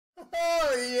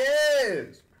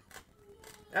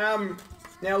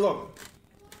Now look,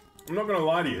 I'm not going to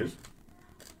lie to you,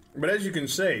 but as you can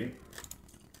see,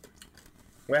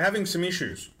 we're having some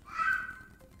issues.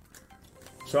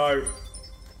 So,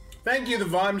 thank you, the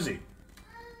Vimesy.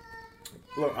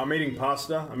 Look, I'm eating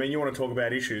pasta. I mean, you want to talk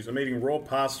about issues. I'm eating raw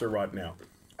pasta right now.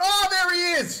 Oh, there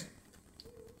he is!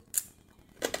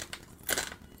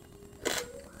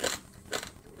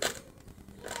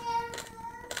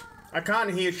 I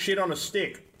can't hear shit on a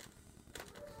stick.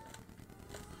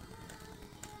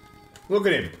 Look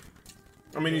at him.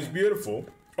 I mean, he's beautiful.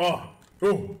 Oh.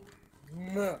 Ooh.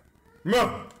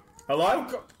 Hello?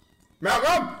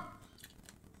 Malcolm?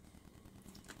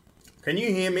 Can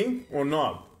you hear me or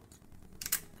not?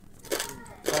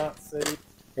 Can't see.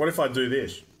 What if I do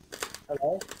this?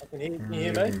 Hello? I can hear you. Can you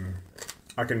hear me?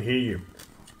 I can hear you.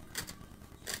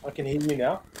 I can hear you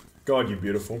now. God, you're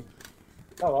beautiful.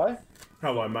 Hello?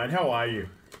 Hello, mate. How are you?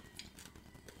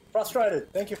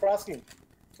 Frustrated. Thank you for asking.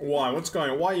 Why? What's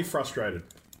going on? Why are you frustrated?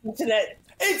 Internet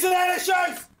issues!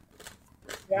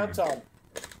 Downtime.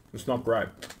 It's not great.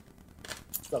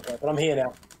 It's not great, but I'm here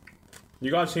now. You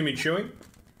guys hear me chewing?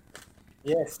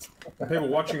 Yes. The people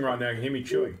watching right now can hear me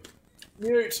chewing.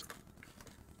 Mute.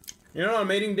 You know what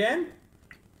I'm eating, Dan?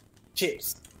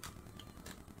 Chips.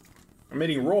 I'm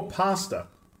eating raw pasta.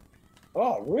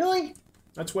 Oh, really?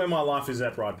 That's where my life is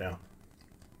at right now.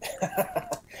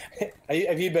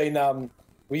 Have you been,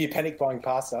 were you panic buying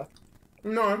pasta?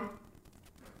 No.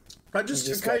 I just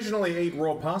occasionally eat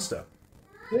raw pasta.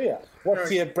 Yeah.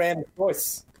 What's your brand of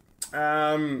choice?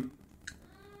 Barilla.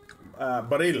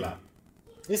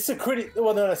 This is a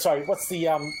well, no, sorry. What's the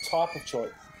type of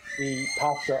choice? The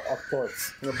pasta of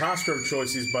choice. The pasta of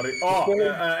choice is Barilla.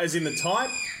 Oh, as in the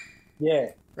type?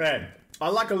 Yeah. Man, I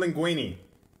like a linguine.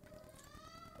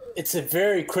 It's a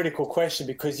very critical question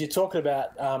because you're talking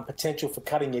about potential for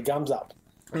cutting your gums up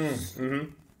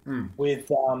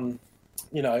with,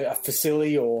 a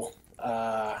facility or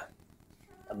I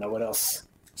don't know what else.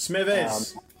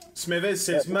 Smevez. Smevez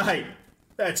says, mate,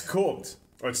 that's cooked.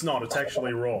 Or it's not, it's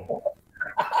actually raw.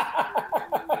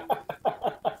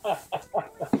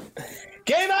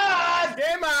 Game on!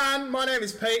 Game on! My name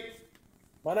is Pete.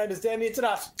 My name is Dan the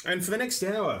Internet. And for the next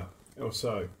hour or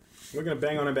so, we're going to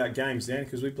bang on about games, Dan,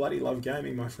 because we bloody love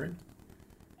gaming, my friend.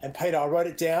 And Peter, I wrote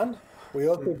it down. We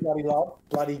also bloody love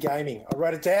bloody gaming. I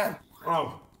wrote it down.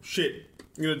 Oh, shit.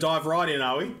 You're going to dive right in,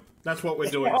 are we? That's what we're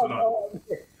doing tonight.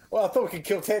 Well, I thought we could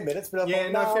kill 10 minutes, but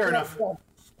I thought, fair enough.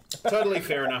 Totally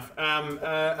fair enough.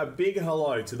 A big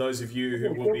hello to those of you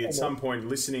who will be at some point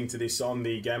listening to this on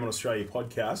the Game on Australia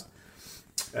podcast.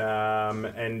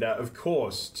 And of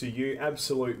course, to you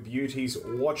absolute beauties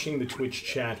watching the Twitch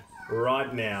chat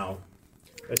right now.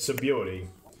 It's a beauty.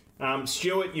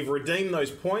 Stuart, you've redeemed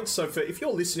those points. So if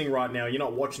you're listening right now, you're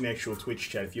not watching the actual Twitch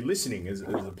chat. If you're listening as a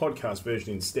podcast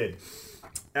version instead,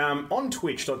 on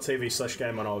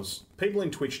twitch.tv/GameOnOz, people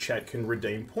in Twitch chat can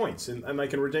redeem points. And they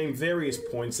can redeem various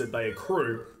points that they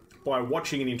accrue by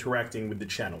watching and interacting with the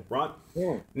channel, right?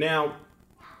 Yeah. Now,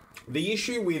 the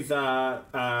issue with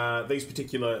these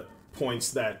particular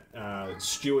points that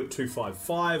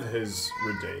Stuart255 has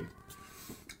redeemed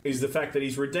is the fact that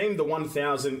he's redeemed the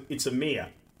 1,000 It's a Mia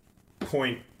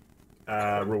point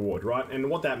reward, right? And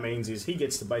what that means is he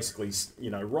gets to basically,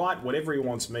 write whatever he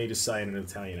wants me to say in an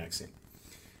Italian accent.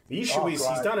 The issue is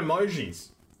he's done emojis.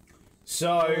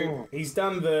 So he's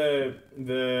done the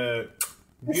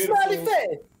beautiful... Smiley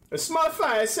face! A smiley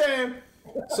face, yeah.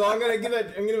 So I'm gonna give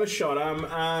it a shot.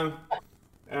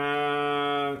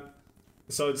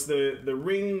 So it's the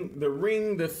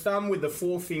ring, the thumb with the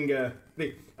forefinger.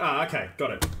 Okay,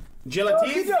 got it.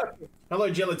 Gelative. Hello,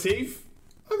 Gelative.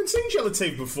 I haven't seen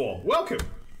Gelative before. Welcome.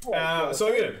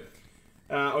 So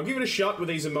I'll give it a shot with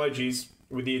these emojis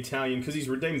with the Italian because he's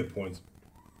redeemed the points.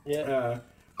 Yeah.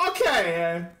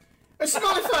 Okay. A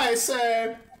smiley face.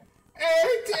 A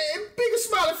bigger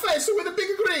smiley face with a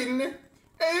bigger grin.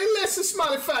 Less a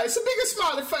smiley face, a bigger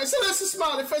smiley face, a less a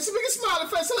smiley face, a bigger smiley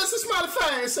face, a less a smiley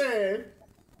face.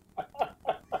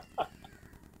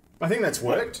 I think that's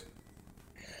worked.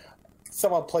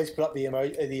 Someone please put up the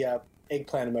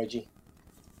eggplant emoji.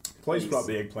 Please put up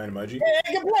the eggplant emoji.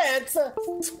 Eggplant.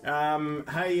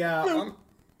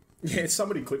 Yeah,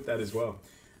 somebody clipped that as well.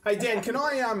 Hey Dan, can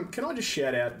I just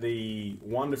shout out the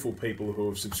wonderful people who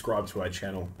have subscribed to our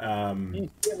channel? You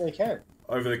certainly can.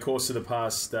 Over the course of the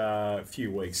past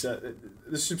few weeks.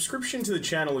 The subscription to the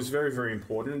channel is very, very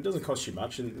important. It doesn't cost you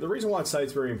much. And the reason why I'd say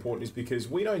it's very important is because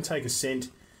we don't take a cent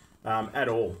at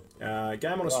all.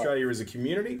 Game on Australia is a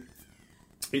community.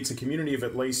 It's a community of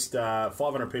at least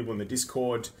 500 people in the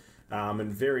Discord.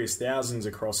 and various thousands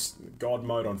across God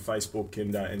Mode on Facebook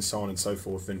and so on and so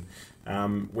forth. And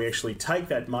we actually take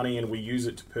that money and we use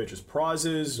it to purchase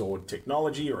prizes or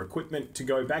technology or equipment to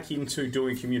go back into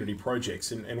doing community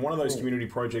projects. And one of those community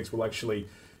projects we'll actually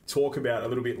talk about a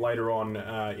little bit later on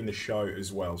in the show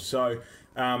as well. So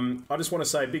I just want to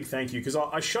say a big thank you, because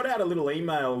I shot out a little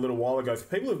email a little while ago for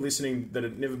people who are listening that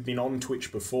have never been on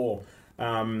Twitch before, who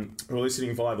are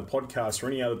listening via the podcast or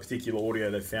any other particular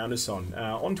audio they found us on.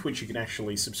 On Twitch, you can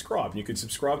actually subscribe. You can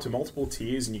subscribe to multiple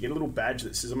tiers, and you get a little badge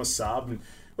that says I'm a sub. And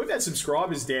we've had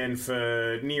subscribers, Dan,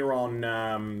 for near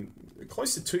on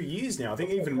close to 2 years now. I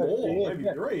think even more, maybe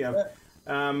 3.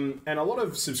 And a lot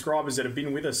of subscribers that have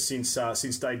been with us since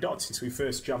day dot, since we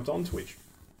first jumped on Twitch.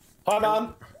 Hi,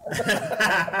 Mum.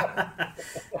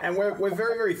 And we're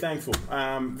very, very thankful.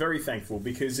 Very thankful,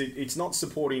 because it's not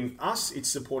supporting us, it's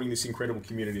supporting this incredible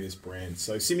community, this brand.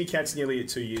 So Simi Cat's nearly at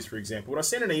 2 years, for example. But I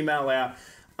sent an email out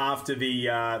after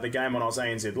the Game on Oz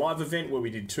ANZ live event, where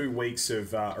we did 2 weeks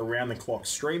of around-the-clock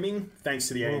streaming, thanks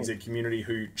to the ANZ community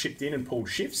who chipped in and pulled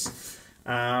shifts.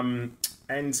 And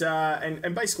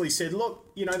basically said, look,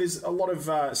 you know, there's a lot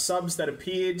of subs that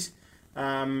appeared.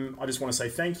 I just want to say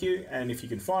thank you, and if you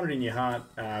can find it in your heart,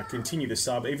 continue to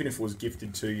sub, even if it was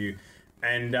gifted to you.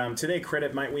 And to their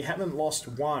credit, mate, we haven't lost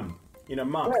one in a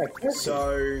month.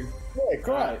 So,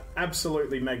 great.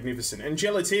 Absolutely magnificent. And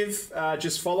Gelative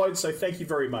just followed, so thank you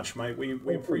very much, mate.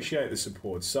 We appreciate the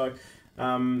support. So,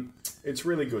 it's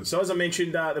really good. So, as I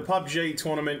mentioned, the PUBG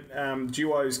tournament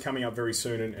duo is coming up very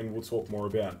soon, and we'll talk more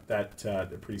about that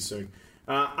pretty soon.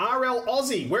 RL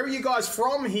Aussie, where are you guys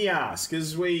from, he asks,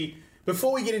 as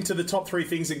before we get into the top 3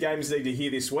 things that gamers need to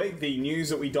hear this week, the news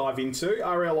that we dive into,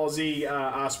 RL Aussie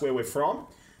asks where we're from.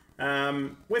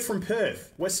 We're from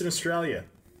Perth, Western Australia.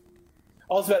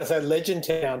 I was about to say Legend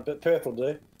Town, but Perth will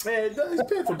do. Yeah,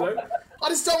 Perth will do. I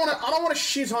just don't want to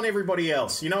shit on everybody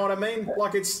else. You know what I mean?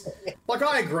 Like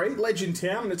I agree, Legend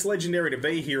Town, and it's legendary to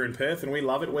be here in Perth, and we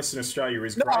love it. Western Australia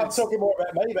is great. No, I'm talking more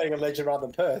about me being a legend rather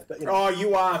than Perth. But, you know. Oh,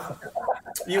 you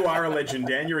are a legend,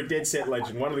 Dan. You're a dead set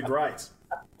legend, one of the greats.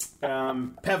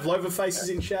 Pavlova Face is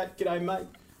in chat. G'day, mate.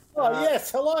 Oh,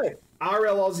 yes, hello.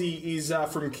 RL Aussie is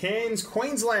from Cairns,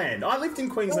 Queensland. I lived in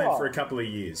Queensland for a couple of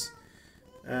years.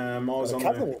 I was on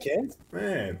couple of Cairns.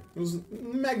 Yeah, it was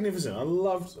magnificent. I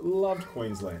loved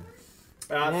Queensland.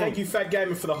 Thank you, Fat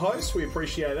Gamer, for the host. We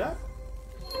appreciate that.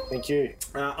 Thank you.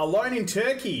 Alone in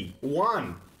Turkey,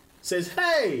 1 says,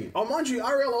 hey, oh, mind you,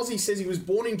 RL Aussie says he was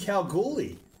born in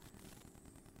Kalgoorlie,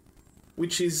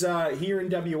 which is here in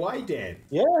WA, Dan.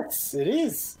 Yes, it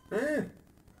is. Yeah.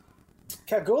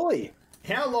 Kalgoorlie.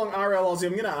 How long, RL Aussie,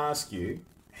 I'm going to ask you,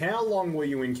 how long were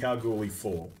you in Kalgoorlie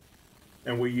for?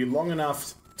 And were you long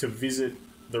enough to visit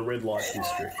the red light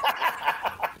district?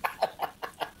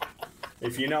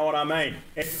 If you know what I mean.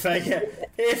 If you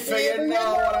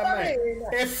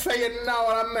know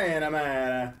what I mean.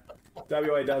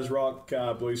 WA does rock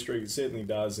Blue Streak. It certainly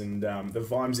does. And the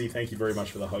Vimesy, thank you very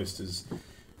much for the hosters.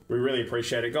 We really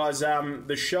appreciate it. Guys,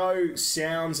 the show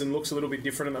sounds and looks a little bit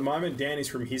different at the moment. Dan is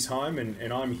from his home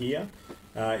and I'm here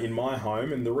in my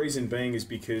home. And the reason being is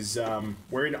because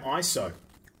we're in ISO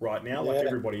right now, like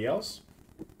everybody else.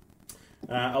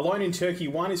 Alone in Turkey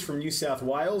 1 is from New South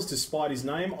Wales, despite his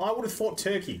name. I would have thought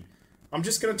Turkey. I'm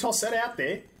just going to toss that out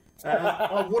there.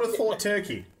 I would have thought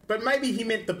Turkey. But maybe he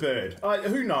meant the bird.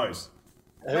 Who knows?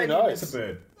 Maybe he meant the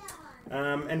bird.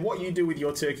 And what you do with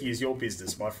your turkey is your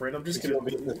business, my friend. I'm just going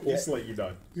to just let you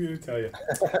know. I'm going to tell you.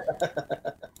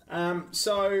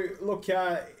 So, look,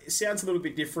 it sounds a little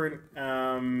bit different.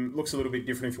 Looks a little bit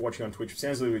different if you're watching on Twitch. It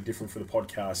sounds a little bit different for the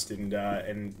podcast. And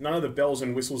none of the bells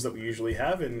and whistles that we usually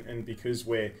have. And because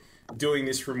we're doing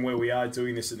this from where we are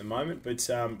doing this at the moment. But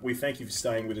we thank you for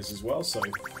staying with us as well. So,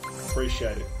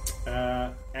 appreciate it.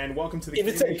 And welcome to the If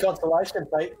it's any consolation,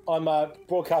 Pete, I'm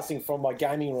broadcasting from my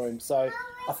gaming room. So,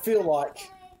 I feel like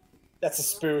that's a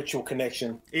spiritual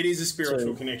connection. It is a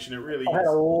spiritual connection. It really is.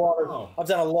 I've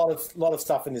done a lot of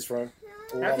stuff in this room.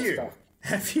 Have you?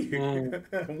 Have you?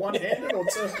 One-handed or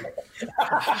two? 3.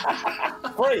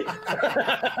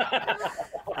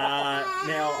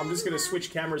 Now, I'm just going to switch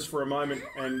cameras for a moment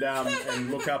and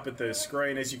look up at the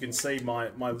screen. As you can see, my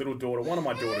little daughter, one of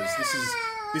my daughters,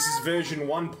 this is version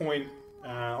 1.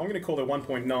 I'm going to call her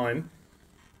 1.9.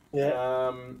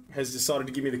 Yeah. Has decided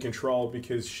to give me the control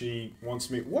because she wants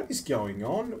me. What is going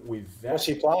on with that? What's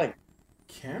she playing?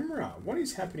 Camera. What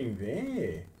is happening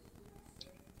there?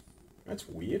 That's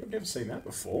weird. I've never seen that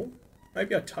before.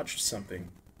 Maybe I touched something.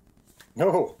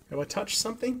 No. Have I touched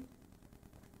something?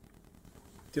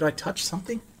 Did I touch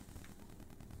something?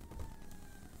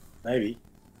 Maybe.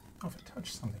 Oh, if I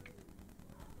touched something.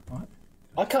 What?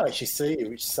 I can't actually see you,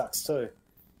 which sucks too.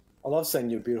 I love seeing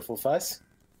your beautiful face.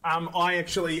 I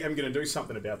actually am going to do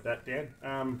something about that, Dan.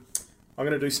 I'm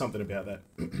going to do something about that.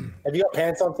 Have you got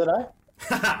pants on today?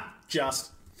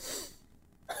 Just.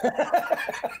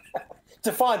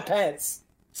 Define pants.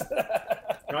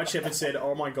 Night Shepherd said,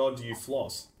 "Oh my God, do you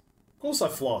floss?" Of course I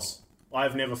floss. I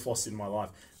have never flossed in my life.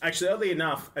 Actually, oddly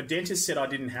enough, a dentist said I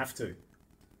didn't have to.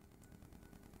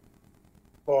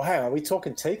 Well, hang on. Are we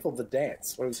talking teeth or the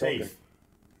dance? What are we talking? Teeth.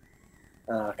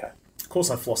 Okay. Of course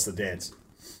I floss the dance.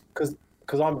 Because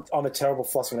I'm a terrible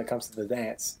floss when it comes to the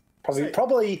dance.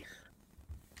 Probably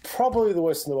the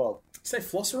worst in the world. Say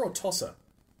flosser or tosser?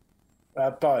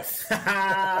 Both.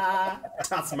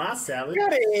 That's my salad.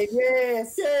 Got it,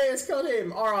 yes. Yes, got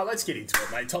him. All right, let's get into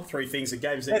it, mate. Top 3 things that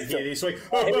games need to hear this week.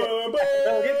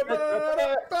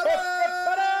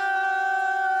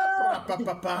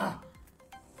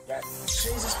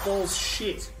 Jesus balls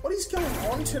shit. What is going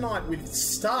on tonight with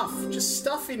stuff? Just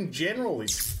stuff in general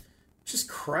is just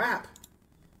crap.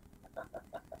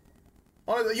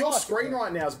 Oh, your screen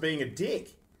right now is being a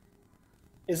dick.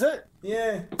 Is it?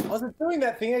 Yeah. Was it doing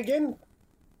that thing again?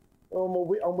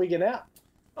 I'm wigging out.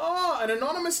 Oh, an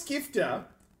anonymous gifter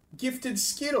gifted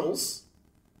Skittles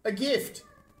a gift.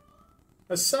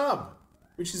 A sub,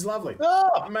 which is lovely.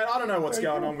 Oh, Man, I don't know what's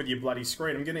going on with your bloody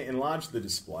screen. I'm going to enlarge the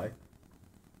display.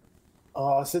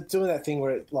 Oh, is it doing that thing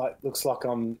where it looks like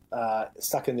I'm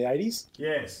stuck in the 80s?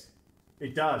 Yes,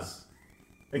 it does.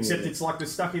 Except it's like the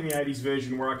stuck in the 80s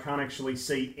version where I can't actually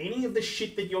see any of the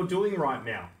shit that you're doing right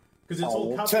now. Because it's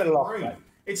all covered in green. Mate.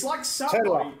 It's like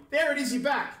Subway. There it is, you're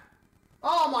back.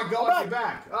 Oh my God, you're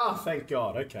back. Oh, thank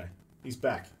God. Okay, he's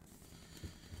back.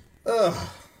 Ugh.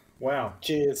 Wow.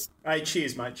 Cheers. Hey,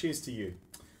 cheers, mate. Cheers to you.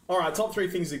 All right, top 3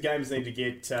 things that games need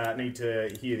to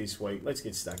hear this week. Let's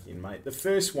get stuck in, mate. The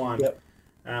first one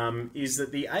is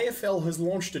that the AFL has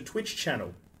launched a Twitch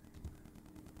channel.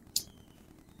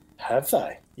 Have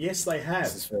they? Yes, they have.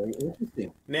 This is very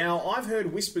interesting. Now, I've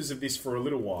heard whispers of this for a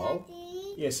little while.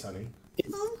 Daddy, Yes, honey.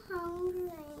 I'm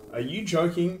hungry. Are you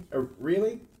joking?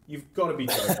 Really? You've got to be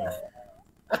joking.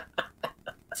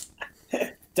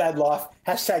 Dad life.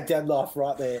 Hashtag dad life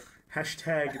right there.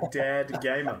 Hashtag dad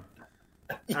gamer.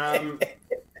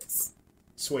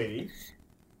 Sweetie.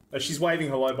 She's waving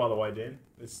hello, by the way, Dan.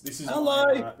 This is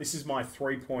hello. This is my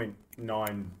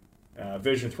 3.9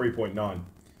 version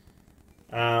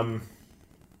 3.9.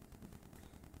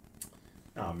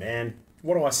 Oh man,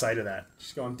 what do I say to that?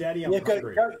 She's going, Daddy, I'm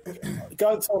hungry.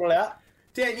 Go and sort it out.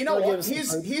 Dan, you know what?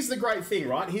 Here's the great thing,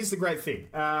 right? Here's the great thing.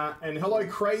 And hello,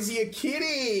 Crazier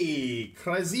Kitty.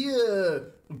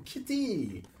 Crazier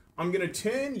Kitty. I'm going to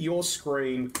turn your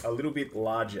screen a little bit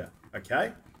larger,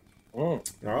 okay? All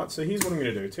right, so here's what I'm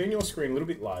going to do. Turn your screen a little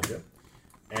bit larger,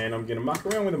 and I'm going to muck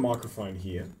around with a microphone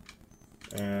here.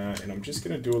 And I'm just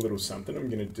going to do a little something. I'm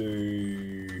going to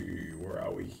do... Where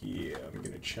are we here? I'm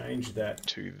going to change that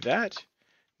to that.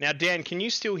 Now, Dan, can you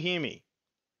still hear me?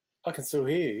 I can still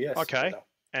hear you, yes. Okay.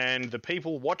 And the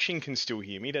people watching can still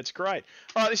hear me. That's great.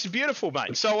 All right, this is beautiful,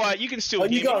 mate. So you can still hear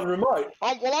me. You going remote?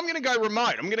 I'm going to go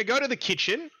remote. I'm going to go to the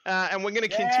kitchen, and we're going to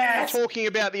continue talking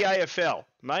about the AFL,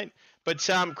 mate. But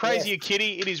Crazier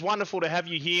Kitty, it is wonderful to have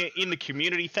you here in the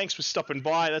community. Thanks for stopping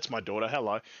by. That's my daughter.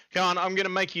 Hello. Go on, I'm going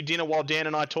to make you dinner while Dan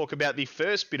and I talk about the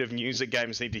first bit of news that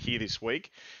games need to hear this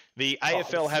week. The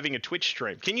AFL having a Twitch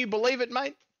stream. Can you believe it,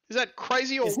 mate? Is that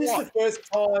crazy or what? Is this the first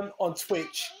time on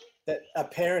Twitch that a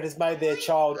parent has made their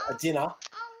child a dinner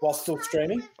while still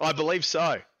streaming? I believe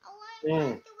so. We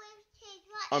can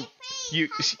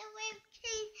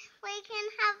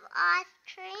have ice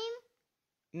cream.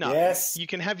 No, yes. You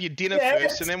can have your dinner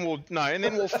first, and then we'll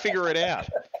figure it out.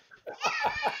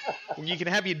 You can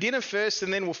have your dinner first,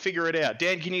 and then we'll figure it out.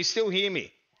 Dan, can you still hear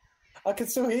me? I can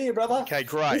still hear you, brother. Okay,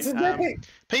 great.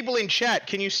 People in chat,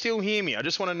 can you still hear me? I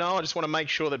just want to know. I just want to make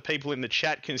sure that people in the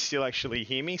chat can still actually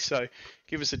hear me. So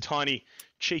give us a tiny,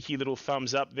 cheeky little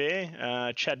thumbs up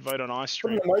there. Chat vote on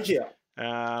iStream. Put an emoji up.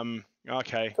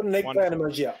 Okay. Put an eggplant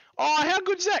emoji up. Oh, how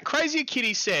good's that? Crazy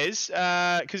Kitty says,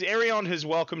 because Arion has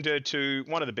welcomed her to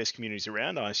one of the best communities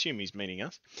around. I assume he's meaning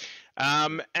us.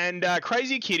 And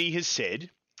Crazy Kitty has said,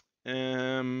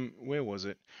 where was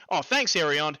it? Oh, thanks,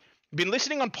 Arion. Been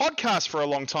listening on podcasts for a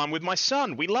long time with my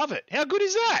son. We love it. How good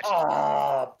is that?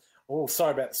 Oh,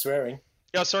 sorry about the swearing.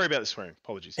 Yeah, sorry about the swearing.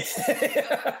 Apologies.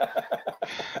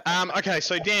 Okay,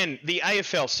 so Dan, the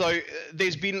AFL. So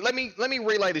there's been. Let me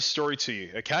relay this story to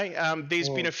you. Okay. There's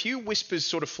been a few whispers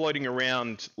sort of floating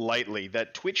around lately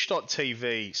that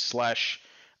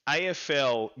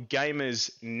Twitch.tv/AFL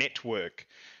Gamers Network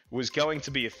was going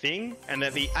to be a thing, and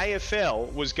that the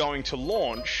AFL was going to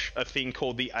launch a thing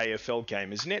called the AFL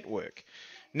Gamers Network.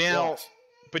 Now,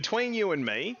 between you and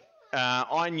me,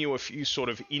 I knew a few sort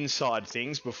of inside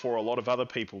things before a lot of other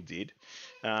people did.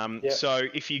 So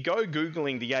if you go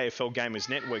Googling the AFL Gamers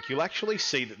Network, you'll actually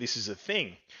see that this is a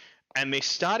thing. And they're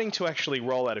starting to actually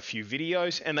roll out a few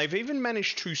videos, and they've even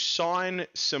managed to sign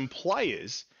some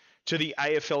players to the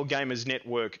AFL Gamers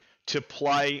Network to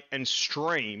play and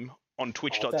stream on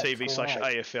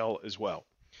twitch.tv/AFL as well.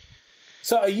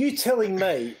 So are you telling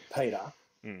me, Peter,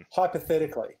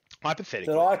 hypothetically,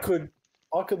 that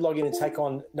I could log in and take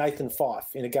on Nathan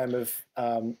Fyfe in a game of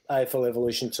AFL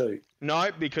Evolution 2? No,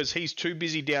 because he's too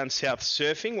busy down south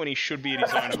surfing when he should be at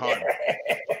his own home.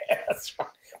 That's right.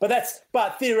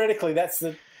 But theoretically, is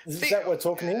that what we're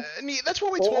talking here? That's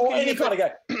what we're talking or any here. kind of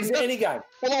game. Is there any game?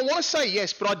 Well, I want to say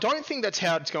yes, but I don't think that's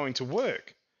how it's going to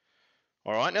work.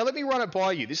 All right, now let me run it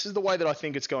by you. This is the way that I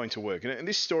think it's going to work. And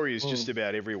this story is just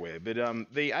about everywhere. But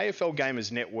the AFL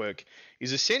Gamers Network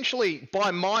is essentially, by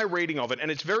my reading of it,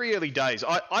 and it's very early days,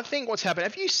 I think what's happened...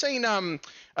 Have you seen a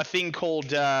thing called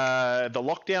the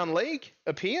Lockdown League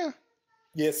appear?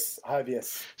 Yes, I have,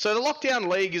 yes. So the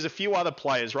Lockdown League is a few other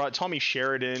players, right? Tommy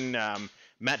Sheridan,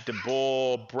 Matt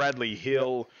DeBoer, Bradley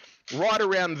Hill... right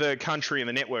around the country and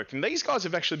the network. And these guys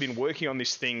have actually been working on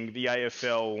this thing, the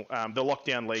AFL, the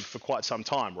Lockdown League, for quite some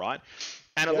time, right?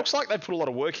 And it looks like they put a lot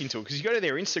of work into it, because you go to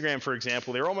their Instagram, for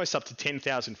example, they're almost up to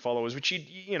 10,000 followers, which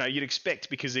you'd expect,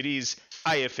 because it is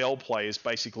AFL players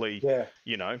basically,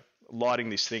 lighting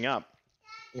this thing up.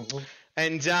 Mm-hmm.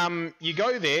 And you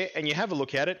go there and you have a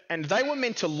look at it, and they were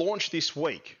meant to launch this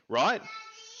week, right?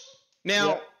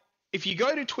 Now, if you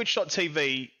go to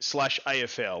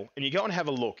twitch.tv/AFL and you go and have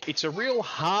a look, it's a real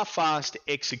half-assed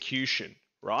execution,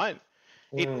 right?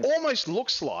 It almost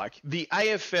looks like the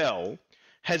AFL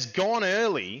has gone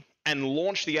early and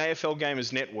launched the AFL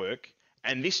Gamers Network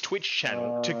and this Twitch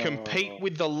channel to compete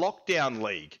with the Lockdown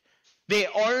League. Their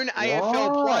own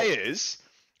AFL players,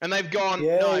 and they've gone,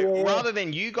 rather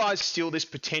than you guys steal this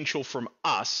potential from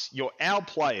us, you're our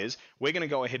players, we're going to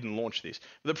go ahead and launch this.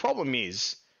 The problem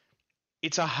is,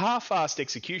 it's a half-assed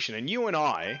execution, and you and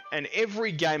I, and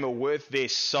every gamer worth their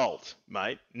salt,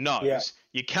 mate, knows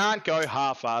you can't go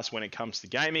half-assed when it comes to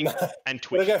gaming and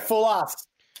Twitch. We're going to go full ass.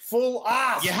 Full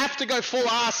ass. You have to go full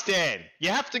ass, Dan.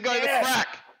 You have to go the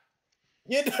crack.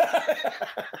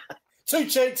 Two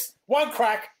cheeks, one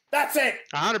crack. That's it.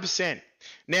 100%.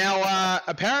 Now,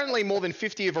 apparently more than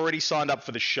 50 have already signed up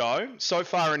for the show. So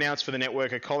far announced for the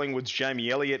network are Collingwood's Jamie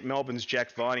Elliott, Melbourne's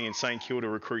Jack Viney, and St Kilda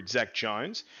recruit Zach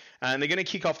Jones. And they're going to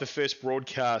kick off the first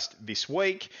broadcast this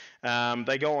week.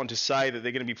 They go on to say that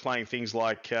they're going to be playing things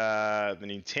like the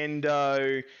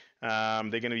Nintendo.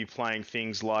 They're going to be playing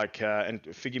things like, and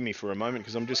forgive me for a moment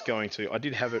because I'm just going to, I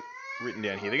did have it written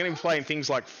down here. They're going to be playing things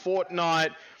like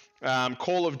Fortnite,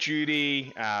 Call of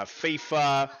Duty,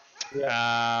 FIFA.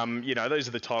 Those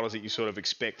are the titles that you sort of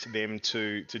expect them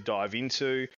to dive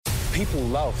into. People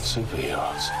love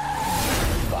superheroes,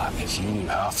 but if you knew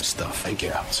half the stuff they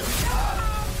get up to,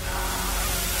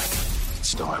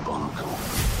 it's diabolical.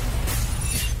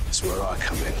 It's where I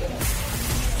come in.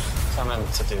 Come in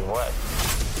to do what?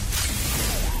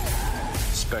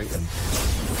 Spank them.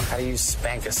 How do you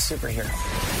spank a superhero?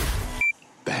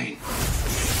 Bang.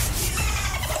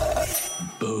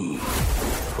 Boom.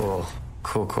 Cool.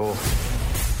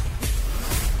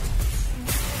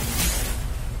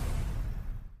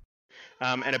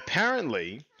 And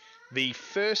apparently, the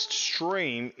first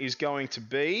stream is going to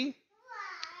be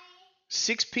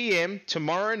 6 p.m.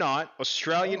 tomorrow night,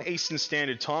 Australian Eastern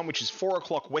Standard Time, which is 4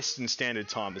 o'clock Western Standard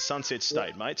Time, the Sunset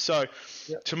State, mate. So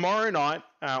tomorrow night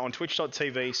on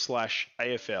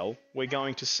twitch.tv/AFL, we're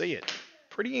going to see it.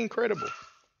 Pretty incredible.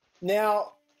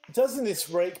 Now, doesn't this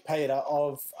reek, Peter,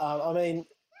 of,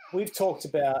 we've talked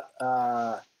about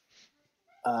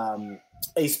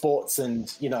esports and,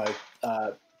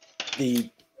 the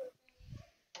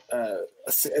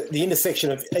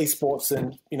intersection of esports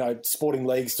and, sporting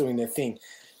leagues doing their thing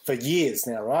for years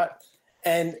now, right?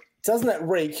 And doesn't that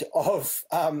reek of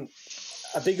a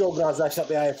big organisation like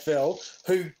the AFL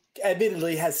who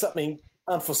admittedly has something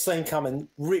unforeseen come and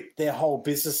rip their whole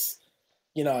business,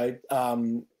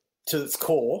 to its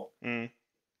core. And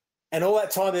all that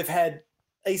time they've had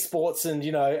esports and,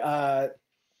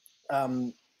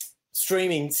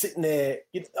 streaming sitting there.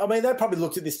 They probably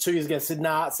looked at this 2 years ago and said,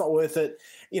 nah, it's not worth it.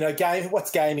 What's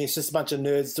gaming? It's just a bunch of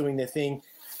nerds doing their thing.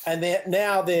 And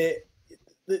the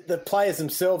players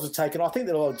themselves have taken, I think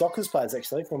there are a lot of Dockers players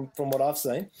actually, from what I've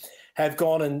seen, have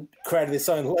gone and created this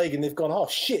own league and they've gone, oh,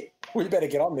 shit, we better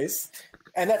get on this.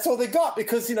 And that's all they got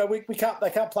because they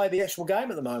can't play the actual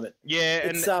game at the moment.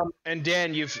 Yeah, and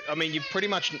Dan, you've pretty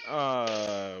much.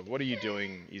 What are you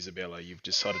doing, Isabella? You've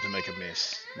decided to make a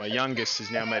mess. My youngest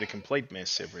has now made a complete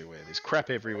mess everywhere. There's crap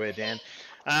everywhere, Dan.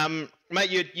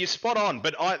 Mate, you're spot on,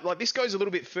 but this goes a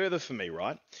little bit further for me,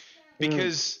 right?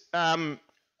 Because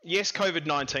yes,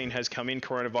 COVID-19 has come in,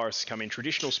 coronavirus has come in,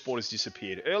 traditional sport has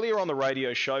disappeared. Earlier on the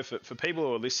radio show, for people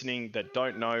who are listening that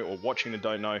don't know or watching that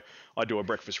don't know, I do a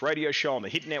breakfast radio show on the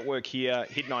Hit Network here,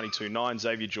 Hit 92.9,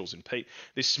 Xavier, Jules and Pete.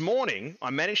 This morning, I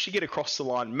managed to get across the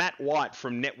line Matt White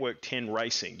from Network 10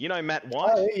 Racing. You know Matt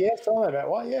White? Oh, yes, I know Matt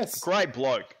White, yes. Great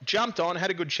bloke. Jumped on,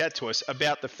 had a good chat to us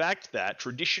about the fact that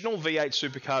traditional V8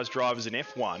 supercars drivers in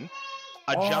F1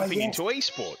 are jumping into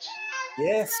esports.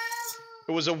 Yes.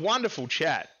 It was a wonderful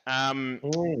chat. And,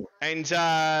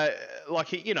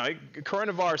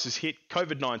 coronavirus has hit,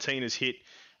 COVID-19 has hit,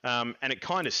 and it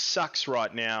kind of sucks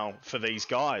right now for these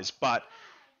guys. But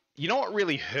you know what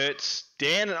really hurts,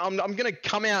 Dan? And I'm going to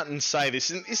come out and say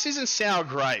this, and this isn't sour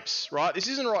grapes, right? This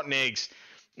isn't rotten eggs,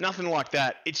 nothing like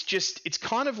that. It's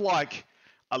kind of like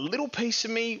a little piece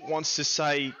of me wants to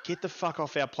say, get the fuck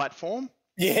off our platform.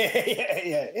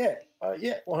 Yeah.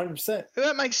 100%. Does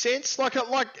that make sense?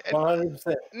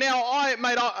 100%. Now, I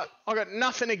got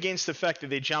nothing against the fact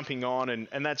that they're jumping on,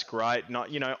 and that's great. Not,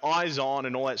 eyes on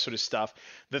and all that sort of stuff.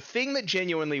 The thing that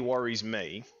genuinely worries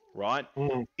me, right,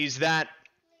 is that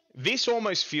this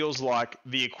almost feels like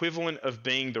the equivalent of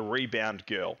being the rebound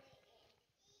girl.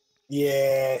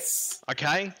 Yes.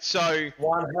 Okay, so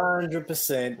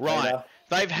 100%. right. Peter.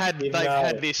 They've had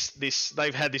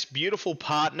this beautiful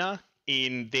partner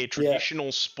in their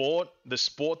traditional sport, the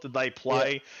sport that they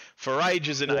play for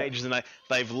ages and ages, and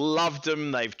they've loved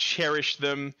them, they've cherished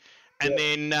them, and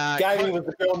then Gaming was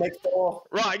the girl next door.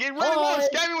 Right, it really was.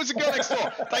 Gaming was the girl next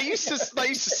door. They used to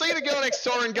see the girl next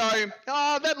door and go,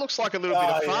 "Oh, that looks like a little bit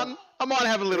of fun. I might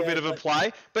have a little bit of a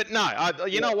play." But no,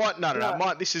 you know what? No.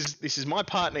 This is my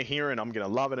partner here, and I'm going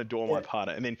to love and adore my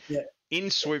partner. And then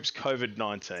in swoops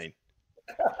COVID-19,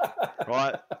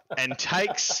 right, and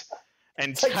takes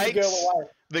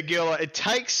the girl. It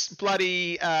takes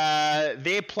bloody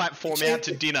their platform out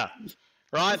to dinner,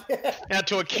 right? Out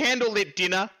to a candlelit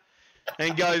dinner,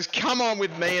 and goes, "Come on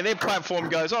with me." And their platform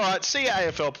goes, "All right, see you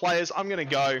AFL players. I'm going to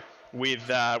go with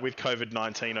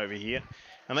COVID-19 over here."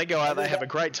 And they go out, they have a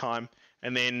great time,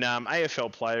 and then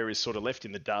AFL player is sort of left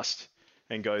in the dust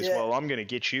and goes, "Well, I'm going to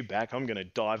get you back. I'm going to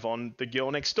dive on the girl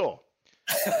next door,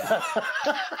 and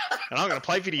I'm going to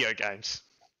play video games."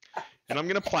 And I'm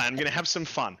going to play. I'm going to have some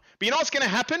fun. But you know what's going to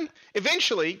happen?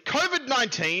 Eventually,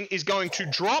 COVID-19 is going to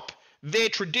drop their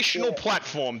traditional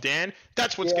platform, Dan.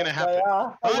 That's what's going to happen. They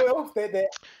are. They will. They're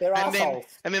assholes.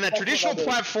 And then that traditional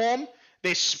platform,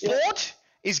 their sport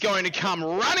is going to come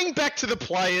running back to the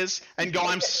players and go,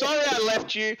 "I'm sorry I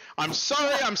left you. I'm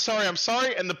sorry.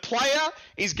 And the player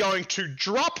is going to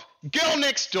drop girl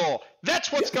next door. That's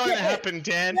what's going to happen,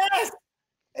 Dan. Yes,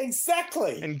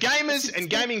 exactly. And gamers and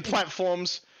gaming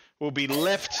platforms will be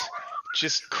left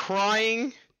just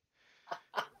crying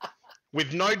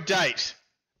with no date.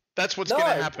 That's what's going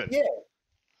to happen. Yeah.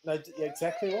 No,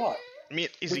 exactly right. I mean,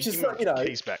 Which is,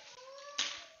 keys back.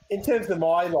 In terms of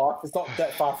my life, it's not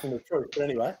that far from the truth. But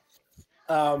anyway,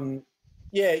 man,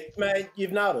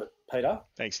 you've nailed it, Peter.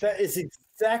 Thanks. That is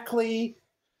exactly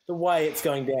the way it's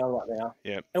going down right now.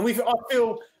 Yeah. And I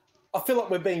feel like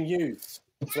we're being used.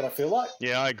 That's what I feel like.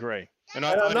 Yeah, I agree. And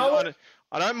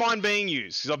I don't mind being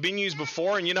used because I've been used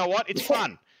before, and you know what? It's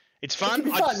fun. It's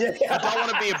fun. I don't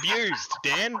want to be abused,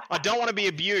 Dan. I don't want to be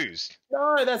abused.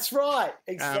 No, that's right.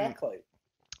 Exactly.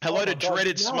 Hello to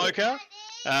Dreaded Smoker.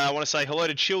 I want to say hello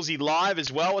to Chilsey Live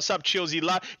as well. What's up, Chilsey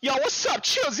Live? Yo, what's up,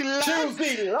 Chilsey Live?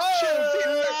 Chilsey Live. Chilsey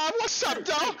Live. What's up,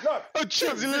 dog? Oh,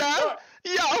 Chilsey Live.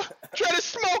 Yo, Dreaded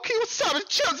Smoky. What's up,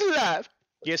 Chilsey Live?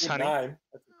 Yes, honey. Name.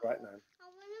 That's a great name. I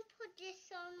want to put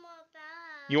this on my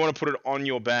bag. You want to put it on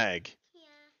your bag? Yeah.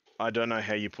 I don't know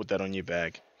how you put that on your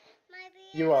bag. Maybe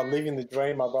You are living the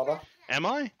dream, my brother. Am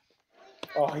I?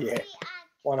 Oh, yeah.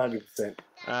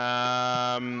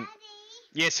 100%.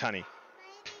 Yes, honey.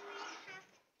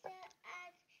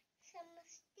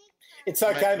 It's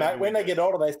okay, mate. When they get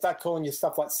older, they start calling you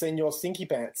stuff like Senor Stinky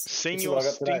Pants. Senor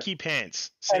Stinky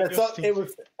Pants. And it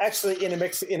was actually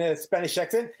in a Spanish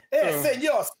accent. Hey,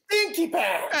 Senor Stinky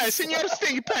Pants. Hey, Senor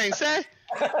Stinky Pants, eh?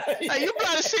 Hey, you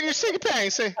brought a Senor Stinky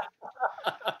Pants, eh?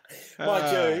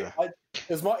 Mind you,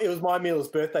 it was my Mila's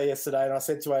birthday yesterday, and I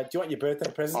said to her, "Do you want your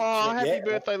birthday present?" Oh, happy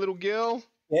birthday, little girl.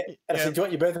 Yeah. And I said, "Do you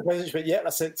want your birthday present?" She went, "Yeah." And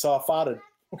I said, so I farted.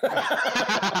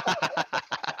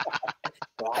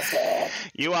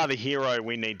 You are the hero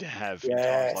we need to have in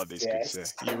times like this, good sir.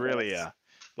 You really are.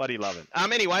 Bloody love it.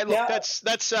 Anyway, look, Now- that's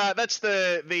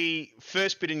the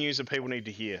first bit of news that people need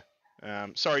to hear.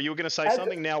 Sorry, you were going to say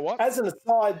something. Now what? As an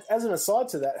aside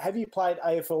to that, have you played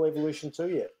AFL Evolution 2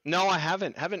 yet? No, I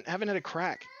haven't. Haven't had a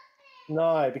crack.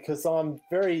 No, because I'm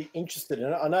very interested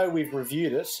in it. I know we've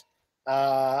reviewed it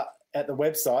at the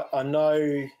website. I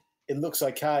know it looks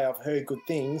okay. I've heard good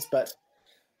things, but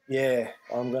yeah,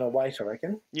 I'm going to wait, I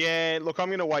reckon. Yeah, look, I'm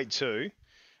going to wait too.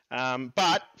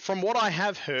 But from what I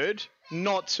have heard,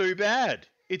 not too bad.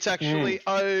 It's actually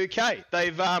okay.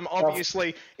 They've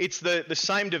obviously, it's the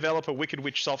same developer, Wicked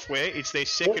Witch Software. It's their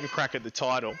second crack at the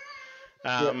title.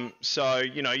 So,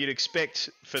 you'd expect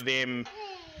for them,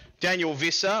 Daniel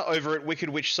Visser over at Wicked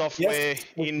Witch Software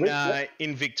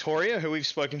in Victoria, who we've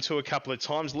spoken to a couple of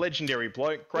times, legendary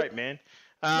bloke, great man.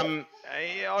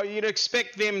 You'd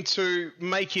expect them to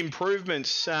make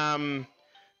improvements to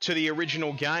the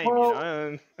original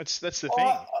game. That's the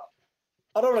thing.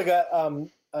 I don't want to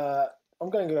go. I'm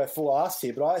going to go full arse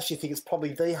here, but I actually think it's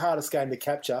probably the hardest game to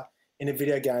capture in a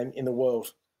video game in the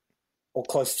world, or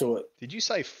close to it. Did you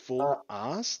say full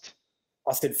arsed?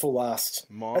 I said full arsed.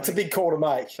 That's a big call to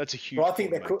make. That's a huge. But I think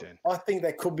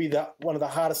that could be one of the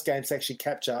hardest games to actually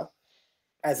capture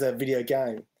as a video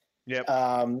game. Yep.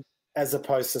 As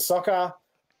opposed to soccer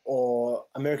or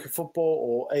American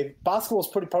football or basketball is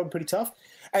probably pretty tough.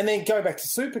 And then go back to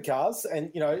supercars, and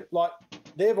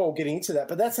they're all getting into that.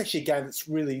 But that's actually a game that's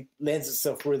really lends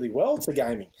itself really well to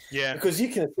gaming. Yeah. Because you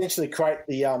can essentially create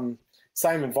the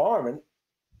same environment,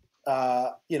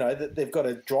 that they've got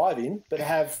to drive in, but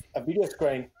have a video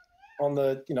screen on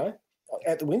the,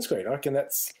 at the windscreen. I reckon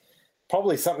that's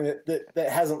probably something that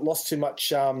hasn't lost too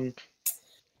much. You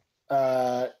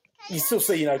still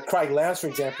see, Craig Lowndes, for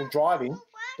example, driving,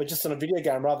 but just on a video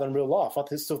game rather than real life. I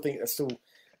still think it still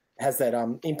has that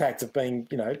impact of being,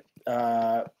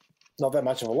 not that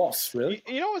much of a loss, really.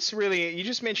 You know what's really... You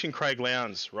just mentioned Craig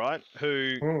Lowndes, right?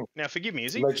 Who... Now, forgive me,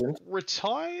 is he Legend.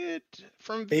 Retired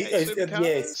from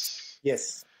Supercars?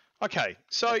 Yes. Okay,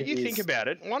 so you think about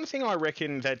it. One thing I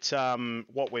reckon that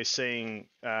what we're seeing...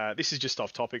 this is just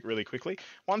off topic really quickly.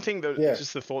 One thing that...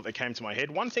 Just the thought that came to my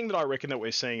head. One thing that I reckon that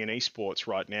we're seeing in esports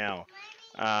right now...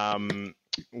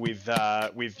 with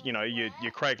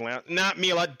your Craig Lowndes... Nah,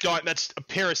 Mila, don't. That's a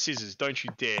pair of scissors. Don't you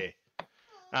dare.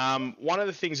 One of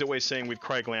the things that we're seeing with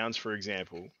Craig Lowndes, for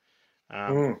example,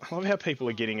 I love how people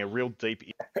are getting a real deep...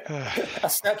 A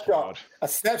snapshot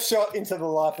into the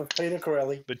life of Peter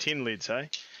Corelli. The tin lids, hey?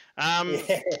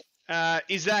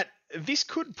 Is that this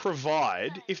could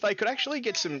provide, if they could actually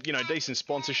get some, decent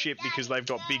sponsorship because they've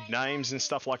got big names and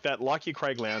stuff like that, like your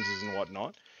Craig Lowndeses and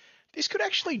whatnot, this could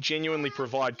actually genuinely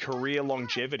provide career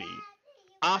longevity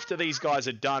after these guys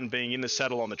are done being in the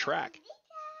saddle on the track.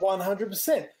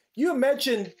 100%. You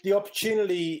imagine the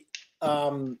opportunity,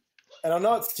 and I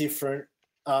know it's different,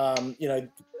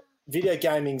 video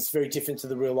gaming is very different to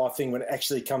the real life thing when it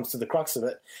actually comes to the crux of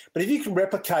it. But if you can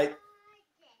replicate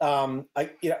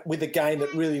with a game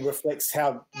that really reflects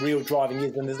how real driving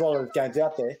is, and there's a lot of games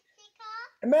out there,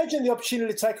 imagine the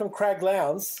opportunity to take on Craig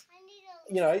Lowndes,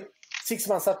 6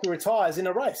 months after he retires in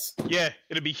a race. Yeah,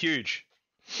 it'd be huge.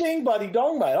 Ding bloody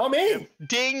dong, mate. I'm in.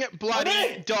 Ding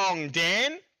bloody dong,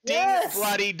 Dan. Ding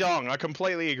bloody dong. I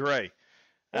completely agree.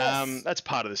 Yes. That's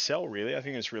part of the sell, really. I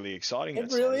think it's really exciting.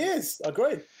 It really is.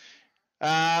 Agreed.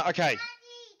 Okay.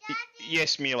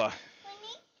 Yes, Mila.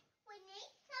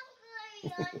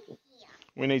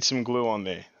 We need some glue on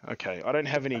there. Okay. I don't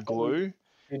have any glue.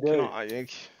 You do. I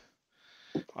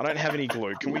don't have any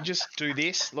glue. Can we just do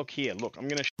this? Look here. Look, I'm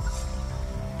going to...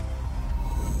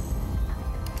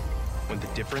 When the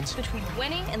difference between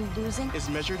winning and losing is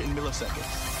measured in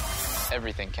milliseconds.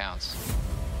 Everything counts.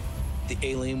 The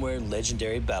Alienware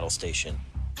Legendary Battle Station.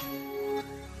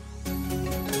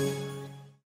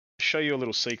 Show you a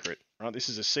little secret, right? This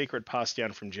is a secret passed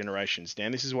down from generations.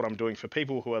 Dan, this is what I'm doing for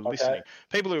people who are listening.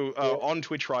 People who are on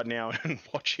Twitch right now and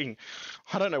watching.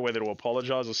 I don't know whether to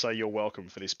apologize or say you're welcome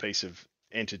for this piece of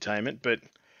entertainment, but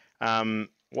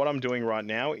what I'm doing right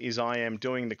now is I am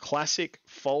doing the classic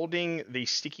folding the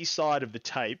sticky side of the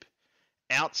tape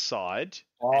outside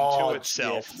and to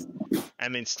itself,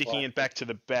 and then sticking it back to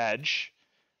the badge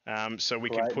so we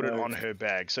can put it on her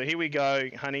bag. So here we go,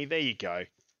 honey. There you go.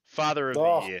 Father of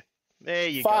the Year. There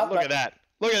you go. Look at that.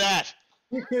 Look at that.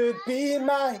 You could be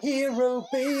my hero,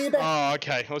 baby. Oh,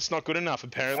 okay. Well, it's not good enough,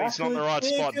 apparently. It's not in the right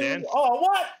spot, Dan. Oh,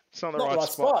 what? It's not in the right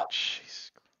spot.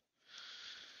 Jeez.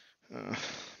 Oh, my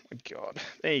God.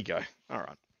 There you go. All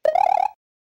right.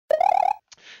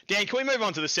 Dan, can we move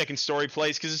on to the second story,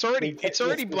 please? Because it's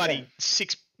already bloody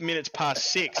 6 minutes past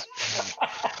 6.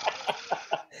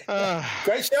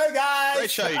 Great show, guys. Great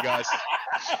show, you guys.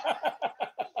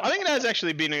 I think it has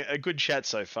actually been a good chat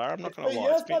so far. I'm not going to lie.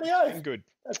 Yes, It's bloody been oath. good.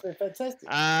 That's been fantastic.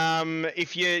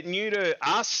 If you're new to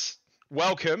us,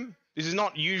 welcome. This is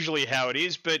not usually how it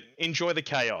is, but enjoy the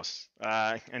chaos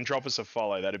and drop us a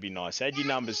follow. That'd be nice. Add your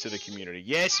numbers to the community.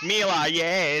 Yes, Mila,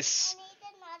 yes. I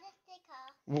need another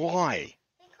sticker. Why?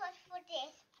 Because for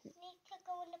this, it needs to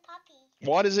go on the puppy.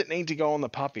 Why does it need to go on the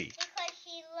puppy? Because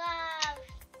she loves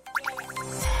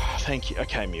it. Thank you.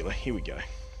 Okay, Mila, here we go.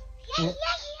 Yay!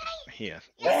 Here.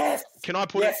 Yes. Can I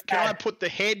put Yes, Can I Dad. put the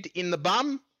head in the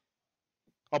bum?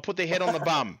 I'll put the head on the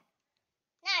bum.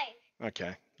 No.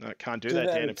 Okay. No, can't do Do that,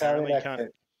 that Dan. in Apparently, Italian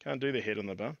can't do the head on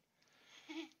the bum.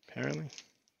 Apparently.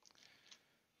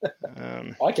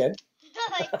 I can.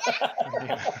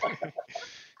 Yeah.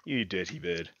 You dirty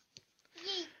bird.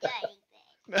 You dirty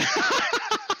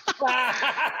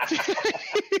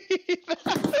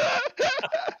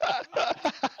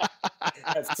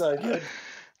That's so good.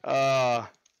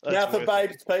 That's Now for worth it.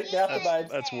 babes, Pete. Now for babes.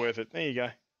 That's worth it. There you go.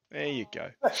 There you go.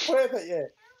 That's worth it, yeah.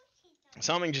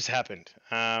 Something just happened.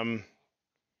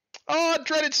 Oh,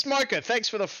 Dreaded Smoker, thanks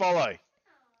for the follow.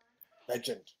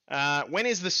 Legend. When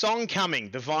is the song coming?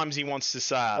 The Vimesy wants to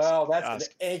say. Well, that's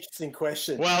an interesting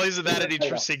question. Well, isn't that an Peter?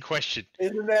 interesting question?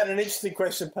 Isn't that an interesting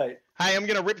question, Pete? Hey, I'm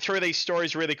going to rip through these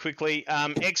stories really quickly.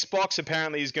 Xbox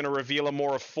apparently is going to reveal a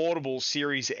more affordable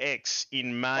Series X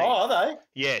in May. Oh, are they?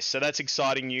 Yes, so that's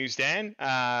exciting news, Dan.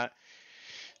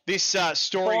 This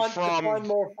story from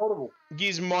more affordable.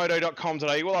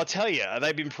 gizmodo.com.au. Well, I'll tell you,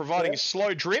 they've been providing a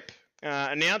slow drip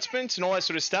announcements and all that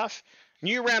sort of stuff.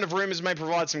 New round of rumours may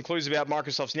provide some clues about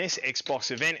Microsoft's next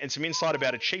Xbox event and some insight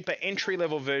about a cheaper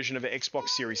entry-level version of the Xbox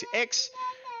Series X.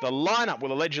 The lineup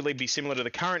will allegedly be similar to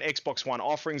the current Xbox One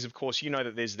offerings. Of course, you know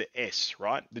that there's the S,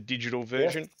 right? The digital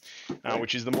version,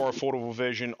 which is the more affordable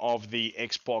version of the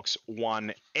Xbox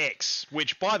One X,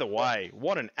 which, by the way,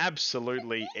 what an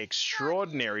absolutely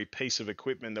extraordinary piece of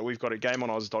equipment that we've got at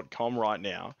GameOnOz.com right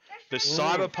now. The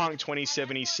Cyberpunk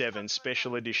 2077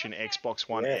 Special Edition Xbox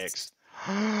One X.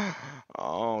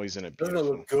 Oh, isn't it beautiful?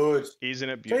 Doesn't it look good? Isn't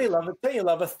it Don't beautiful? you love it? Don't you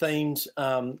love a themed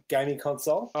gaming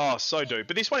console? Oh, so do.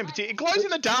 But this one in particular, it glows in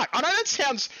the dark. I know that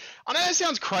sounds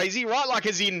crazy, right? Like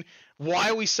as in, why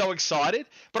are we so excited?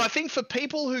 But I think for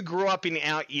people who grew up in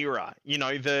our era, you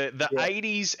know, the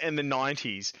 80s and the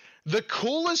 90s, the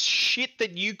coolest shit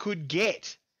that you could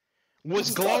get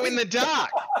was glow in the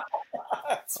dark.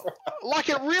 That's right. Like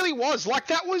it really was. Like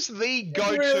that was the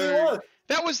go-to. really was.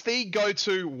 That was the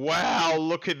go-to, wow,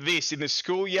 look at this in the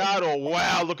schoolyard, or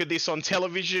wow, look at this on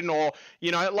television, or,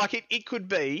 you know, like it could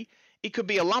be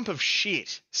a lump of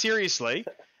shit, seriously,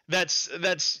 that's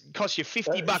cost you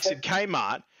 $50 at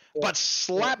Kmart, but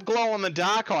slap glow in the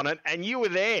dark on it, and you were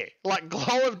there. Like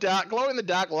glow in the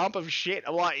dark lump of shit.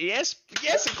 I'm like, yes,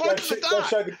 it glows in the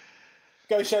dark.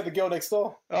 Go show the girl next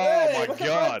door. Oh Hey, my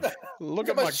God. Look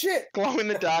at my shit. glow in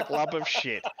the dark lump of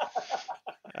shit.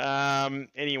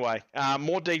 Anyway,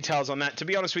 more details on that. To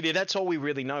be honest with you, that's all we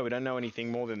really know. We don't know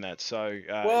anything more than that. So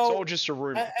it's all just a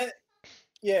rumor.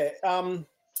 You know,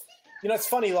 it's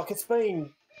funny. Like it's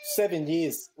been 7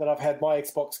 years that I've had my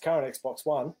current Xbox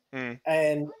One,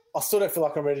 and I still don't feel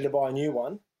like I'm ready to buy a new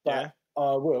one. But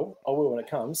I will when it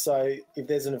comes. So if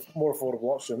there's a more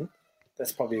affordable option,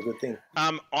 that's probably a good thing.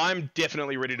 I'm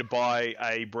definitely ready to buy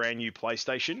a brand new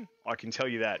PlayStation. I can tell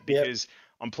you that because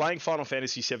I'm playing Final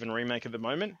Fantasy VII Remake at the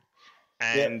moment,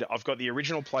 and I've got the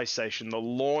original PlayStation, the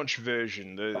launch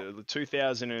version, the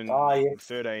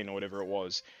 2013 or whatever it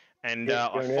was, and I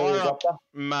fire up,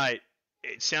 mate.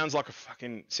 It sounds like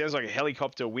a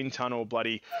helicopter, wind tunnel,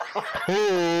 bloody.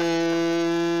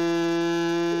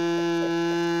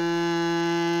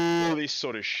 This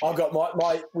sort of shit. I've got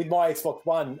my Xbox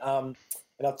One, and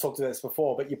I've talked about this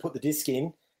before, but you put the disc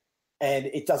in, and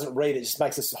it doesn't read. It just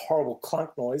makes this horrible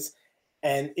clunk noise,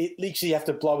 and it literally you have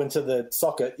to blow into the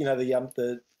socket, you know,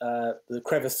 the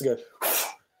crevice to go.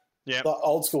 Yeah. Like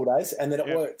old school days, and then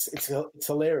it works. It's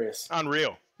hilarious.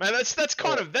 Unreal, man. That's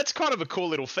kind of a cool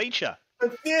little feature.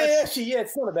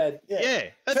 It's not a bad. Yeah,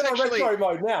 that's turn actually on retro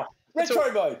mode now.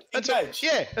 Retro mode. Engage.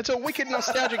 That's a wicked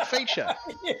nostalgic feature.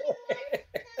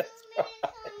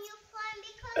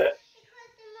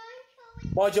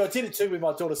 Mind you, I did it too with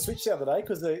my daughter's Switch the other day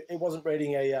because it wasn't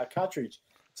reading a cartridge.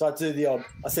 So I do the odd.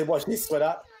 I said, "Watch this,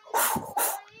 sweater,"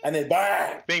 and then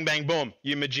bang, bing, bang, boom.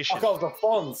 You magician. I got the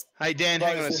Fonz. Hey Dan,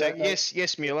 hang on a sec.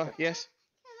 Yes, Mueller. Yes.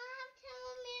 Can I have 10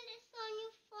 minutes on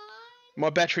your phone? My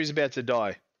battery's about to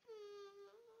die.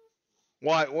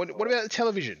 Why? What about the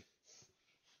television?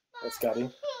 That's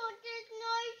gutting. Oh, there's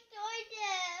no show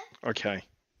there. Okay.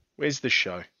 Where's the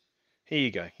show? Here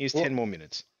you go. Here's 10 more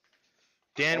minutes.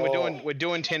 Dan, we're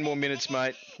doing 10 more minutes,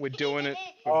 mate. We're doing it.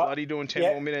 We're bloody doing 10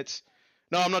 more minutes.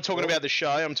 No, I'm not talking about the show.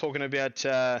 I'm talking about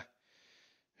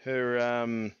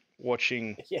her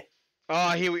watching. Yeah.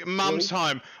 Oh, here we. Mum's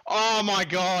home. Oh my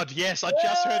God! Yes, I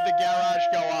just heard the garage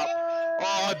go up.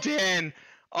 Oh, Dan.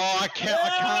 Oh, I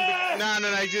can't. No.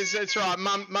 It's right.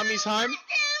 Mummy's home.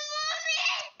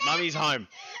 Mummy's home.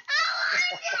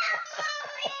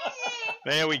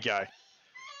 There we go.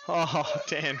 Oh,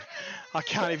 Dan. I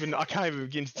can't even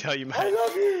begin to tell you, mate. I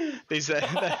love you. It's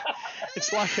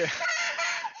like a.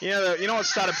 You know what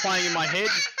started playing in my head?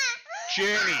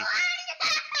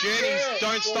 Journey's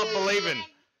Don't Stop Believing.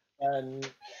 And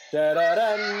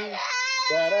da-da-dun,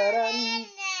 da-da-dun,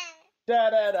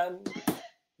 da-da-dun.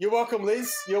 You're welcome,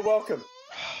 Liz. You're welcome.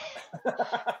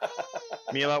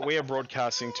 Mila, we are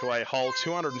broadcasting to a whole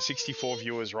 264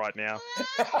 viewers right now.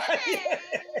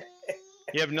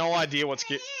 You have no idea what's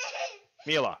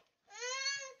Mila.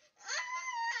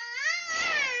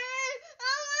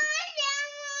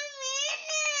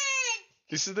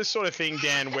 This is the sort of thing,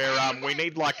 Dan, where we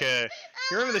need like a.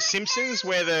 You remember The Simpsons,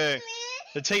 where the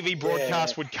TV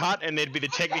broadcast would cut and there'd be the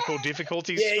technical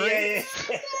difficulties screen?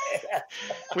 Yeah.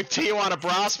 With Tijuana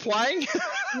Brass playing?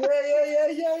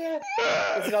 Yeah.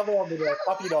 There's another one with a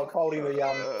puppy dog holding the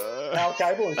power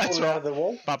cable and pulling it out of the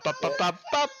wall.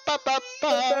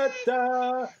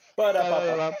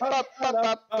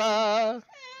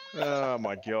 Oh,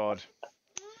 my God.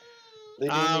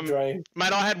 Living the dream.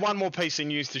 Mate, I had one more piece of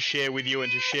news to share with you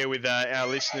and to share with our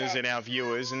listeners and our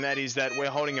viewers, and that is that we're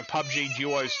holding a PUBG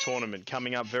Duos tournament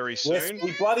coming up very soon. Yes,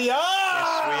 we bloody are!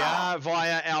 Yes, we are,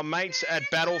 via our mates at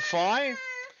Battlefy.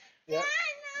 Yep.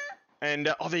 And,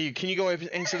 there you can you go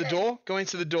answer the door? Go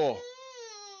answer the door.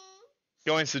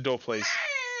 Go answer the door, please.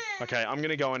 Okay, I'm going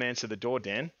to go and answer the door,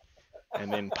 Dan,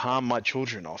 and then palm my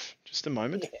children off. Just a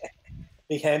moment. Yeah.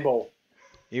 Big handball.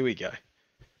 Here we go.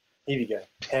 Here we go.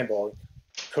 Handball.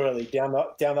 Curly down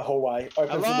the hallway.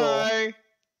 Opens the door.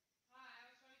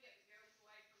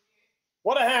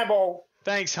 What a handball!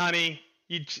 Thanks, honey.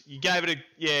 You gave it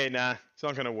it's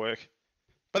not going to work.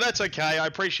 But that's okay. I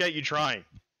appreciate you trying.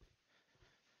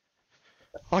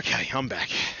 Okay, I'm back.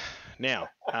 Now,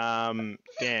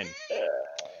 Dan.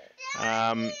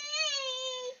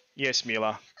 Yes,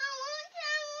 Mila.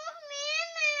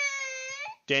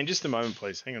 Dan, just a moment,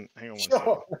 please. Hang on one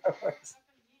second.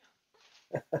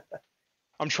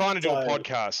 I'm trying to do a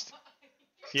podcast.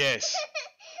 Yes.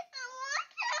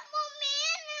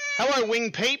 Hello,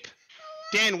 Wing Peep.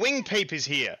 Dan, Wing Peep is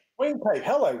here. Wing Peep.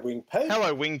 Hello, Wing Peep.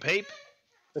 Hello, Wing Peep.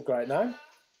 It's a great name.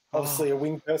 Obviously a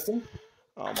wing person.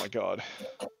 Oh, my God.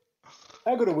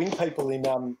 How good are wing people in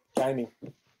gaming?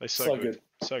 They're so good.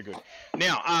 So good.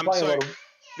 Now, so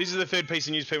this is the third piece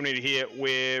of news people need to hear.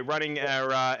 We're running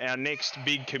our next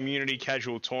big community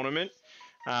casual tournament.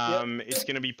 It's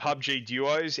going to be PUBG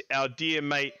Duos. Our dear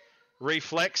mate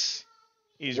Reflex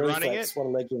is running it. What a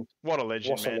legend! What a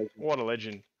legend, man! What a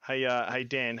legend! Hey,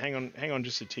 Dan, hang on,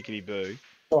 just a tickety boo.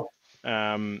 Oh.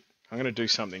 I'm going to do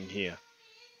something here.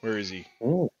 Where is he?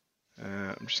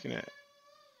 I'm just going to.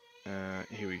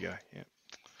 Here we go. Yeah.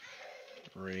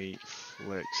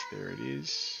 Reflex. There it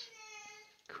is.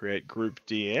 Create group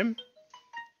DM.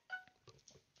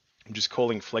 I'm just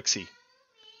calling Flexi.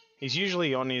 He's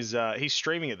usually on his, he's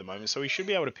streaming at the moment, so he should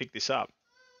be able to pick this up.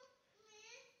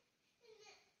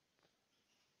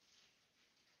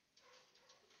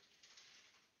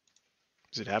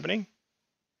 Is it happening?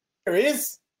 There he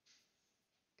is.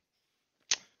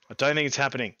 I don't think it's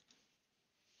happening.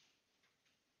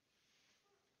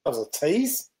 That was a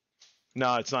tease.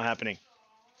 No, it's not happening.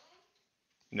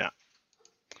 No.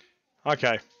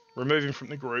 Okay, remove him from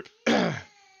the group.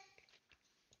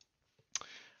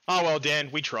 Oh, well, Dan,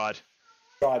 we tried.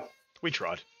 We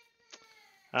tried.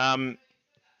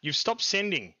 You've stopped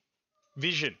sending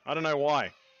Vision. I don't know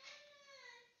why.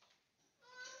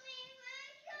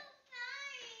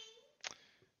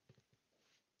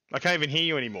 I can't even hear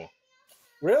you anymore.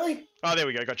 Really? Oh, there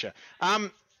we go. Gotcha.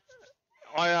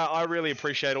 I really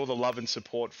appreciate all the love and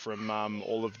support from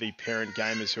all of the parent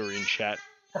gamers who are in chat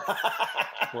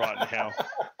right now.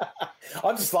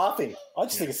 I'm just laughing. I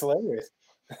just think it's hilarious.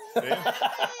 Yeah.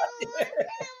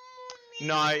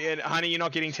 No, honey, you're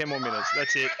not getting 10 more minutes.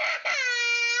 That's it.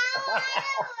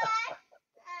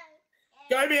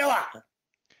 Go, Mila!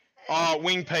 Oh,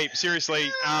 Wing Peep, seriously.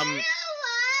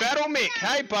 Battle Mick,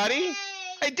 hey, buddy.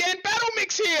 Hey, Dan, Battle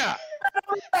Mick's here.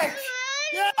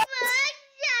 Yes!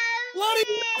 Bloody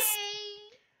yes!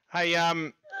 Hey,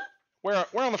 we're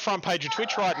on the front page of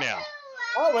Twitch right now.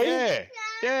 Are we?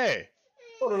 Yeah.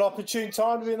 What an opportune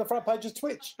time to be on the front page of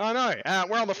Twitch. I know.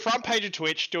 We're on the front page of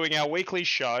Twitch doing our weekly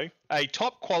show, a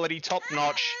top quality, top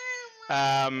notch,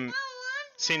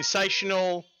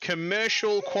 sensational,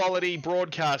 commercial quality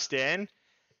broadcast, Dan.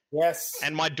 Yes.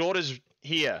 And my daughter's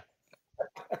here.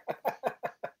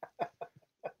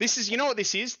 This is, you know what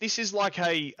this is? This is like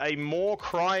a more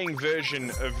crying version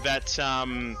of that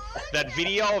that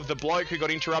video of the bloke who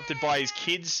got interrupted by his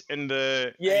kids and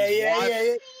his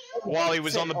wife while he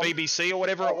was on the BBC or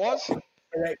whatever it was.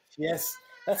 Correct. Yes,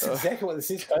 that's exactly what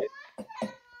this is, mate.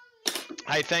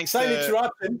 Hey, thanks. Same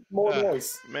interruption, more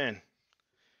noise. Man,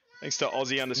 thanks to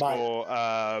Aussie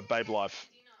 _ Babe Life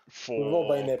for We've all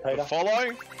been there, Peter. the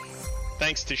follow.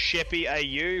 Thanks to Sheppy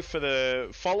AU for the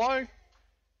follow.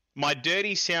 My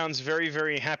dirty sounds very,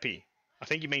 very happy. I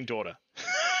think you mean daughter.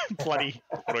 Bloody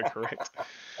autocorrect.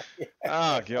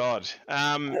 Oh, God.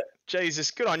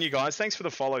 Jesus, good on you guys. Thanks for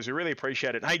the follows. We really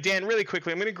appreciate it. Hey, Dan, really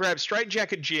quickly, I'm going to grab Straight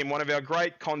Jacket Jim, one of our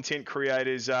great content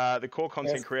creators, the core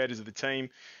content creators of the team,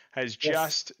 has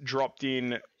just dropped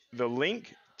in the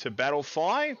link to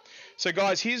Battlefy. So,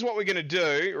 guys, here's what we're going to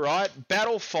do, right?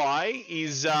 Battlefy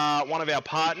is one of our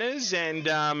partners, and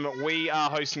we are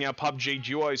hosting our PUBG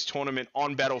Duos tournament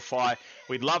on Battlefy.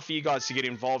 We'd love for you guys to get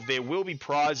involved. There will be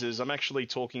prizes. I'm actually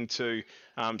talking to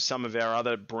some of our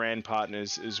other brand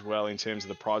partners as well in terms of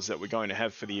the prizes that we're going to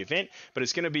have for the event. But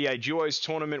it's going to be a Duos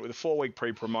tournament with a 4-week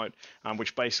pre-promote,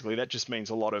 which basically that just means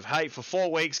a lot of, hey, for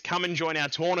 4 weeks, come and join our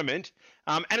tournament.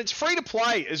 And it's free to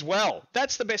play as well.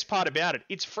 That's the best part about it.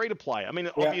 It's free to play. I mean,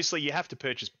 obviously you have to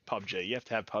purchase PUBG. You have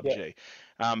to have PUBG.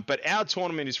 But our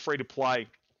tournament is free to play.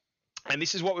 And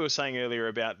this is what we were saying earlier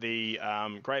about the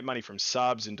great money from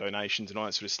subs and donations and all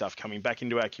that sort of stuff coming back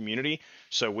into our community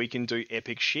so we can do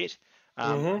epic shit.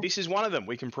 This is one of them.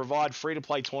 We can provide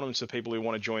free-to-play tournaments for people who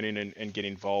want to join in and get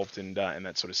involved and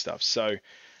that sort of stuff. So,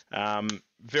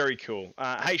 very cool.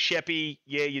 Hey, Sheppy.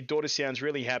 Yeah, your daughter sounds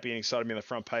really happy and excited to be on the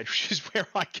front page, which is where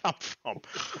I come from.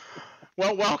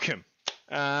 Well, welcome.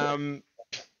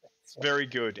 It's very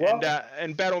good. Well,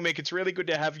 and Battle Mick, it's really good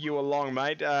to have you along,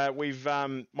 mate. We've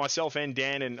myself and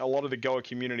Dan and a lot of the Goa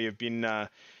community have been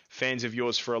fans of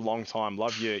yours for a long time.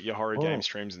 Love your horror game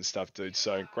streams and stuff, dude.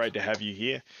 So great to have you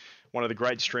here. One of the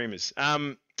great streamers.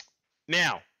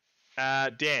 Now,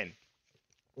 Dan,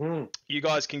 you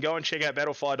guys can go and check out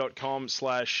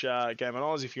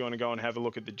battlefy.com/GameOnOz if you want to go and have a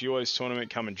look at the Duos tournament.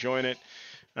 Come and join it,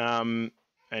 and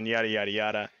yada yada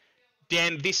yada.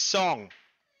 Dan, this song.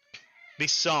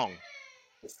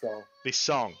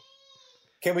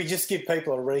 Can we just give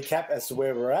people a recap as to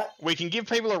where we're at? We can give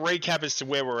people a recap as to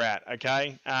where we're at.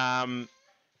 Okay.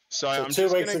 So I'm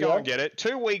just going to go and get it.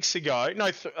 2 weeks ago. No,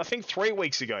 I think 3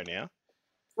 weeks ago now.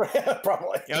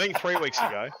 Probably. Yeah, I think 3 weeks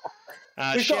ago.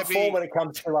 We've got 4 when it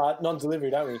comes to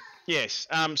non-delivery, don't we? Yes.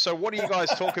 So what do you guys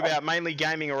talk about? Mainly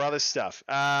gaming or other stuff?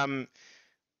 Bloody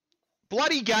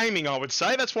gaming, I would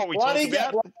say. That's what we talk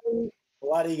about.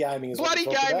 Bloody gaming. Bloody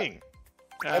gaming.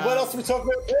 And what else are we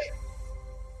talking about, Pete?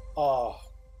 Oh,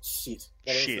 shit.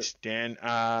 Shit, Dan.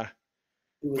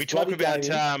 We talk about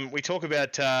Tim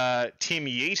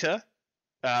Yeater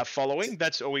following.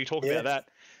 That's all we talk about that.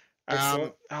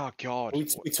 Oh God. We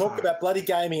talk about bloody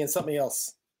gaming and something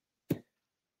else.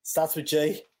 Starts with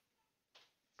G.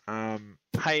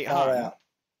 Hey. Oh,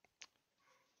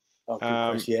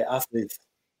 yeah. After this.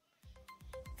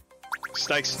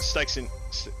 Steaks in.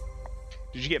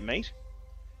 Did you get meat?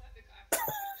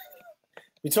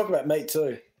 We talk about meat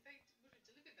too.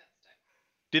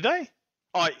 Did they?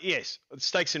 Oh, yes.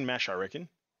 Steaks and mash, I reckon.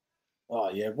 Oh,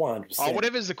 yeah, 100%. Oh,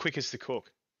 whatever's the quickest to cook.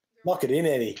 Lock it in,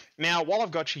 Eddie. Now, while I've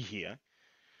got you here,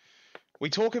 we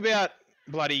talk about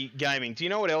bloody gaming. Do you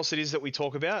know what else it is that we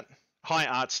talk about? Hi,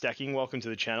 Art Stacking. Welcome to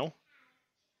the channel.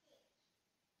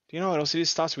 Do you know what else it is?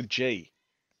 Starts with G.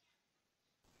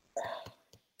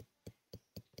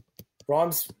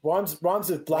 Rhymes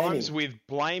with blaming. Rhymes with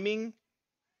blaming.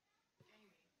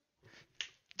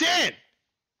 Dan!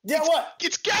 Yeah, what?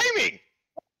 It's gaming!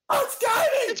 Oh, it's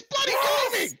gaming! It's bloody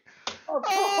gaming!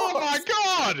 Oh my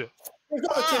God! We've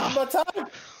got the tip of my tongue.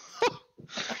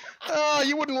 Oh,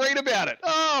 you wouldn't read about it.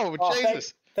 Oh,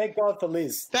 Jesus. Thank God for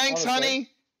Liz. Thanks, honestly.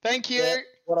 Honey. Thank you. Yeah,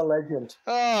 what a legend.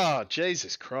 Oh,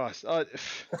 Jesus Christ.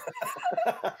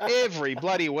 Every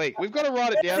bloody week. We've got to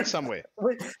write it down somewhere.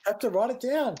 We have to write it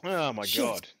down. Oh, my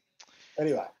God.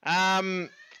 Anyway.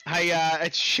 Hey,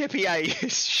 it's Sheppy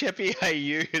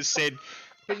AU has said,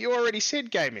 but you already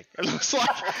said gaming. It looks like,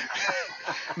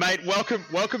 mate.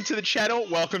 Welcome to the channel.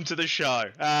 Welcome to the show.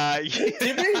 Did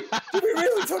we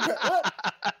really talk about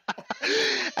that?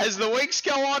 As the weeks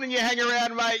go on and you hang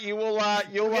around, mate, you'll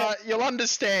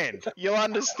understand. You'll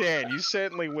understand. You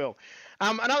certainly will.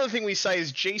 Another thing we say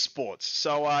is G Sports.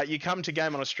 So you come to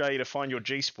Game On Australia to find your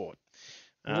G Sport.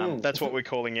 That's what we're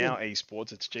calling our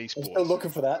esports. It's G Sports. I'm still looking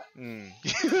for that.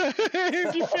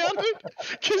 Have you found it?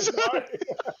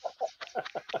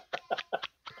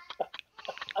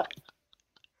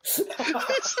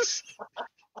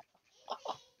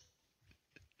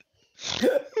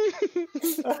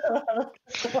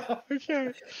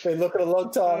 Okay. Been looking a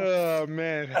long time. Oh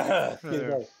man.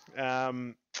 Excuse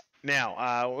me.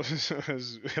 Now, what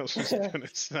else was I going to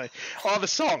say? Oh, the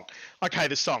song. Okay,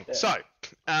 the song. So,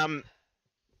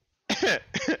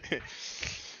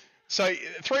 so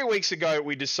 3 weeks ago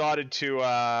we decided to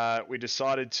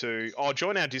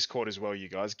join our Discord as well. You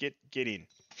guys get in,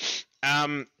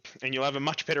 and you'll have a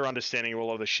much better understanding of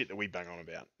all of the shit that we bang on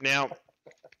about. Now,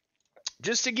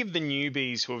 just to give the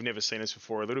newbies who have never seen us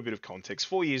before a little bit of context,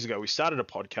 4 years ago we started a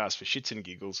podcast for shits and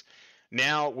giggles.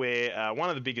 Now we're one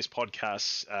of the biggest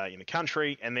podcasts in the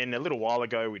country, and then a little while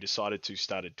ago we decided to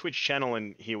start a Twitch channel,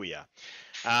 and here we are.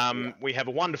 We have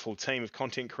a wonderful team of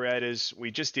content creators. We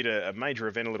just did a major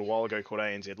event a little while ago called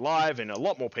ANZ Live, and a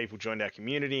lot more people joined our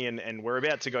community, and we're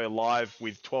about to go live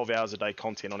with 12 hours a day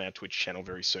content on our Twitch channel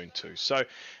very soon too. So,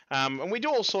 and we do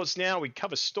all sorts now. We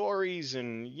cover stories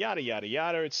and yada, yada,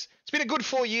 yada. It's been a good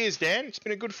 4 years, Dan. It's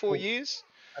been a good 4 years.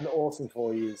 An awesome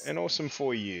 4 years. An awesome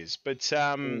 4 years. But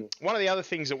one of the other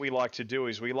things that we like to do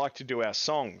is we like to do our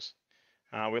songs.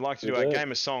 We like to do our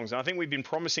game of songs. And I think we've been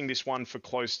promising this one for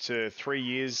close to 3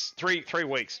 years. Three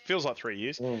weeks. Feels like 3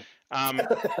 years.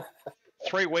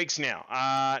 3 weeks now.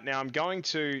 Now I'm going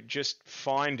to just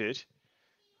find it.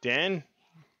 Dan,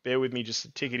 bear with me just a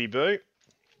tickety-boo.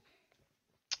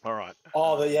 All right.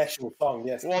 Oh, the actual song,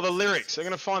 yes. Well, the lyrics. I'm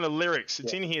going to find the lyrics.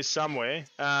 It's in here somewhere.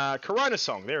 Corona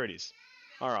song. There it is.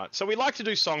 All right. So we like to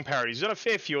do song parodies. We've done a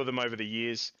fair few of them over the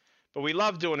years, but we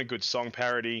love doing a good song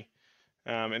parody.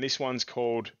 And this one's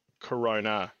called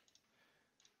Corona.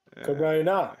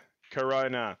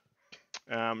 Corona.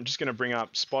 I'm just going to bring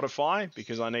up Spotify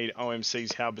because I need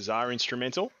OMC's How Bizarre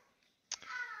instrumental.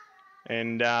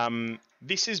 And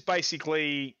this is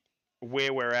basically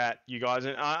where we're at, you guys.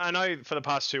 And I know for the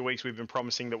past 2 weeks we've been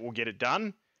promising that we'll get it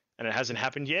done, and it hasn't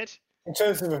happened yet. In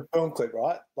terms of a film clip,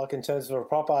 right? Like in terms of a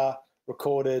proper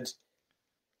recorded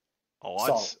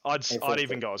song. I'd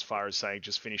even go as far as saying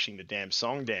just finishing the damn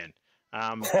song, Dan.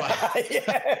 But,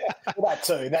 yeah, that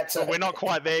too. But we're not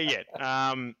quite there yet.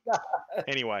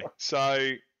 Anyway,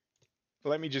 so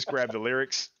let me just grab the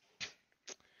lyrics.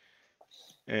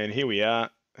 And here we are.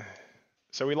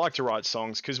 So we like to write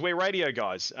songs because we're radio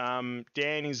guys.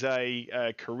 Dan is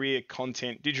a career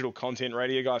digital content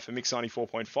radio guy for Mix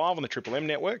 94.5 on the Triple M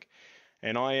network.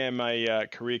 And I am a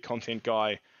career content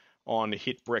guy on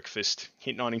Hit Breakfast,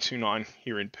 Hit 92.9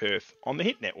 here in Perth on the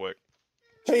Hit network.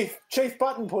 Chief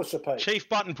button pusher, Pete. Chief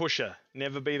button pusher.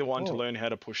 Never be the one to learn how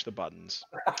to push the buttons.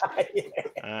 All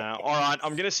right,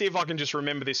 I'm going to see if I can just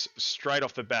remember this straight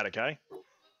off the bat, okay?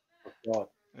 Right.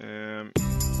 Here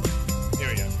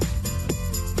we go.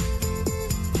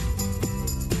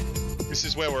 This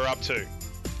is where we're up to.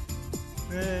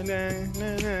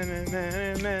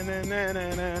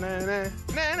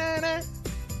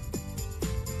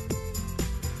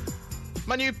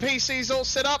 My new PC's all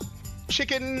set up.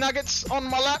 Chicken nuggets on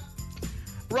my lap.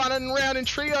 Running round in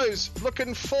trios,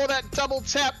 looking for that double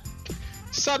tap.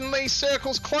 Suddenly,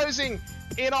 circles closing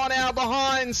in on our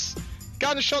behinds.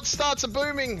 Gunshot starts a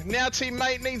booming. Now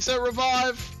teammate needs a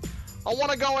revive. I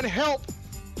want to go and help,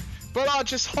 but I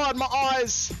just hide my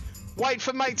eyes. Wait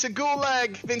for mate to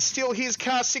gulag, then steal his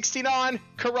car 69.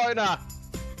 Corona.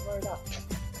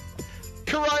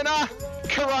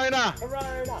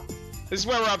 This is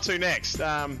where we're up to next.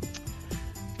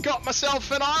 Got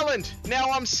myself an island. Now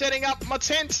I'm setting up my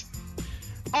tent.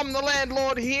 I'm the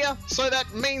landlord here, so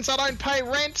that means I don't pay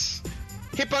rent.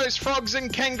 Hippos, frogs,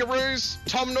 and kangaroos.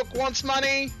 Tom Nook wants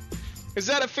money. Is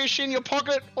that a fish in your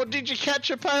pocket, or did you catch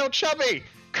a pale chubby?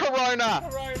 Corona.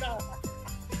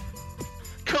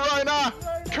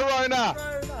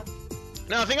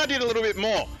 Now I think I did a little bit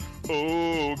more.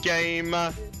 Ooh,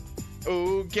 gamer.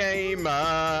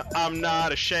 I'm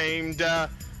not ashamed.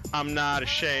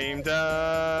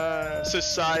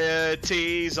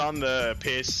 Society's on the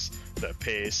piss.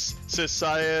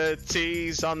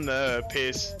 Society's on the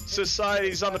piss.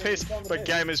 But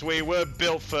gamers, we were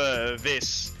built for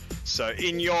this. So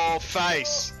in your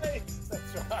face.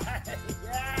 That's right.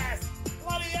 Yes.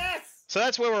 Bloody yes. So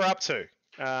that's where we're up to.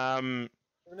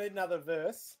 We need another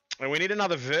verse. And we need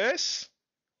another verse.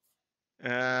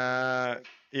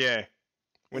 Yeah.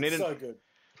 So good.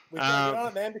 We've got to get on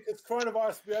it, man, because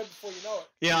coronavirus will be over before you know it.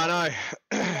 Yeah, I know.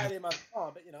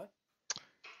 But you know.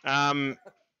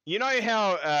 You know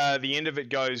how the end of it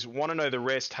goes, want to know the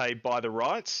rest, hey, buy the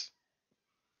rights?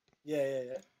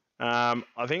 Yeah. I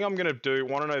think I'm going to do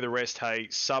want to know the rest, hey,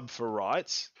 sub for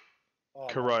rights. Oh,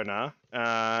 Corona.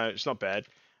 It's not bad.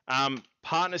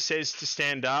 Partner says to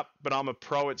stand up, but I'm a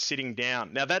pro at sitting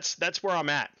down. Now, that's where I'm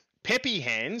at. Pepe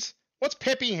Hands What's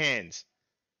Pepe Hands?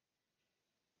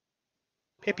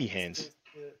 Pepe Hands.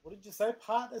 What did you say?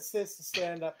 Partner says to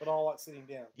stand up, but I like sitting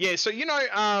down. Yeah, so you know,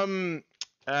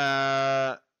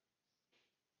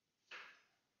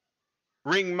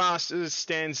 Ringmaster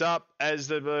stands up as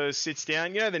the sits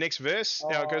down. You know the next verse,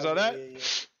 how it goes like that.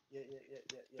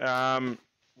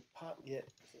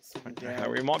 Sitting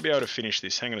down. We might be able to finish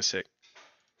this. Hang on a sec.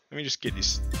 Let me just get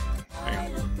this.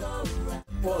 Hang on.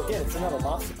 Well, again, it's another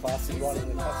masterclass in writing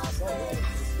the classic song.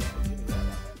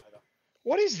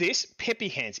 What is this? Pepe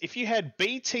Hands. If you had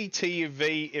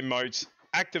BTTV emotes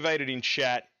activated in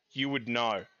chat, you would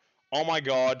know. Oh my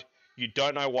god, you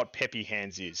don't know what Pepe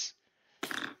Hands is.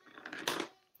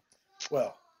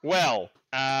 Well,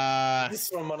 this is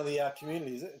from one of the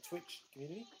communities, is it? A Twitch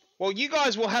community? Well, you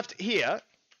guys will have to hear.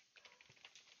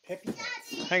 Pepe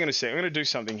Hands. Hang on a sec. I'm going to do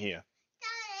something here.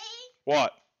 Daddy,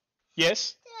 What?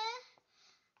 Yes?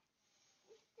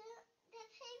 the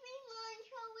TV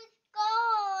monitor is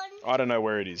gone. I don't know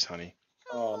where it is, honey.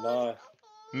 Oh, no.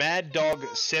 Mad Dog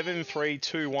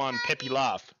 7321 Pepe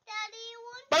laugh. Daddy,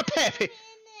 But Pepe.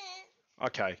 minute.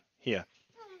 Okay, here.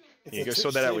 It's Yeah, a go Twitch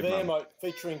sort that out with TV Mum. emote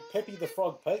featuring Pepe the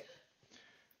Frog, Pete,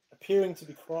 appearing to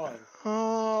be crying.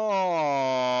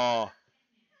 Oh,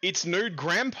 it's Nude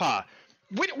Grandpa.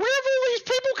 Where have all these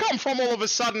people come from all of a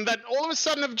sudden that all of a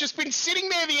sudden have just been sitting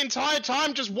there the entire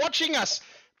time just watching us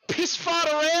piss fart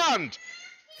around?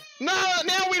 No,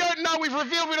 now we don't know. We've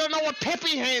revealed we don't know what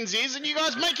Pepe Hands is, and you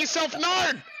guys make yourself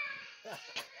known.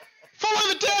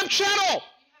 Follow the damn channel.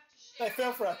 They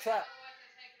fell for our trap.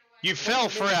 You fell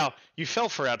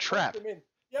for our trap. Them in.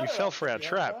 You Yeah, fell for our yeah,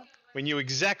 trap. right? We knew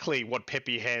exactly what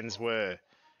Pepe Hands were,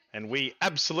 and we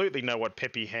absolutely know what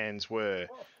Pepe Hands were.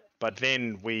 But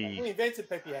then We we invented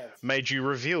Pepe Hands. made you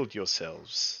revealed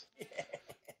yourselves,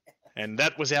 and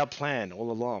that was our plan all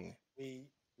along. We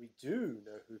do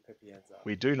know who Pepe Hands are.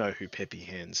 We do know who Pepe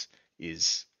Hands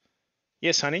is.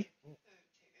 Yes, honey.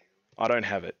 I don't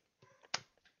have it.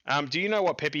 Do you know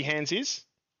what Pepe Hands is?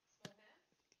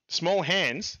 Small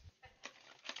hands.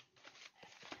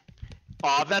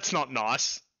 Oh, that's not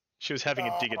nice. She was having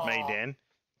a dig at me, Dan.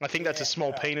 I think that's a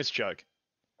small penis joke.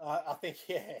 I think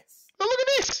yes. Oh, look at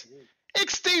this!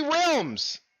 XD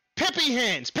Realms! Pepe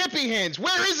Hands! Pepe Hands!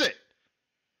 Where is it?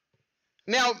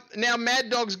 Now Mad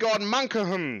Dog's gone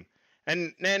Monkahum.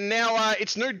 And now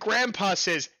it's Nude Grandpa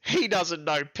says he doesn't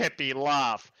know Pepe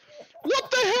laugh.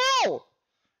 What the hell?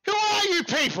 Who are you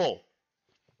people?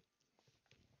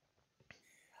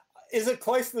 Is it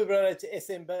closely related to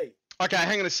SMB? Okay,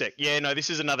 hang on a sec. Yeah, no, this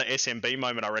is another SMB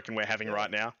moment I reckon we're having right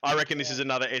now. I reckon this is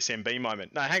another SMB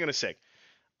moment. No, hang on a sec.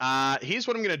 Here's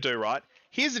what I'm going to do, right?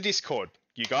 Here's the Discord,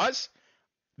 you guys.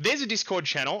 There's a Discord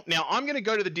channel. Now, I'm going to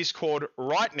go to the Discord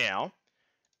right now,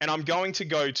 and I'm going to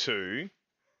go to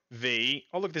the...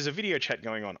 Oh, look, there's a video chat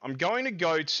going on. I'm going to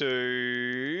go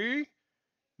to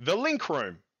the link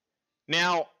room.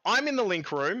 Now, I'm in the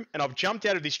link room, and I've jumped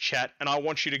out of this chat, and I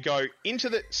want you to go into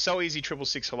the... So Easy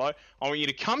 666 hello. I want you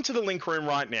to come to the link room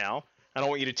right now, and I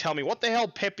want you to tell me what the hell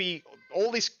Pepe,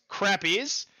 all this crap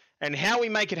is, and how we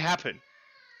make it happen.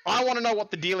 I want to know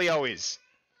what the dealio is.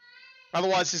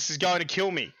 Otherwise, this is going to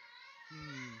kill me.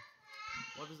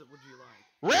 What would you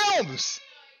like? Realms!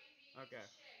 Okay.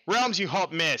 Realms, you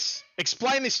hot mess.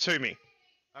 Explain this to me.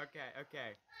 Okay.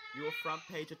 You were front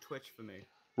page of Twitch for me.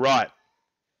 Right.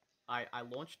 I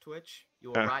launched Twitch.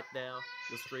 You were right there.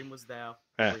 Your stream was there.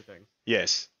 Yeah. Everything.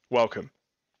 Yes. Welcome.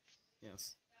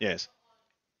 Yes. Yes.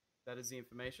 That is the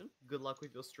information. Good luck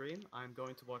with your stream. I'm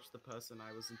going to watch the person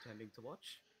I was intending to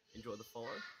watch. Enjoy the follow.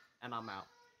 And I'm out.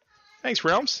 Thanks,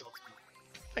 Realms.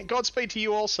 And Godspeed to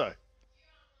you also.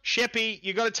 Sheppy,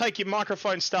 you got to take your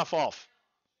microphone stuff off.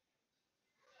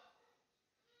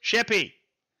 Sheppy,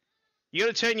 you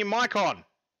got to turn your mic on.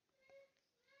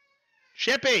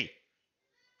 Sheppy.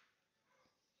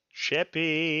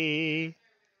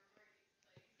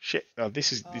 Oh,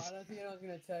 this is... I don't think I was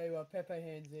going to tell you what Pepe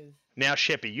Hands is. Now,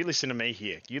 Sheppy, you listen to me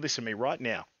here. You listen to me right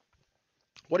now.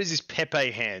 What is this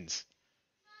Pepe Hands?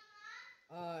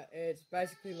 It's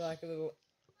basically like a little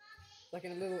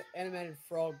animated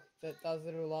frog that does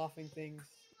little laughing things.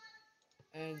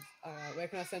 And where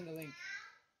can I send the link?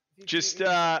 Just send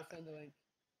the link.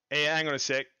 Hey, hang on a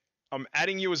sec. I'm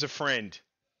adding you as a friend.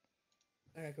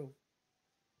 Okay, cool.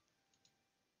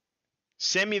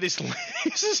 Send me this link.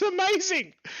 This is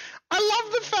amazing. I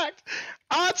love the fact.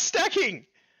 Art stacking.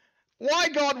 Why,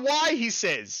 God, why, he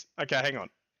says. Okay, hang on.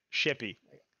 Sheppy.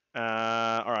 All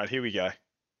right, here we go.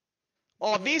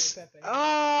 Oh, this. The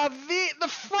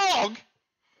frog.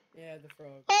 Yeah, the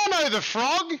frog. Oh, no, the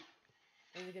frog.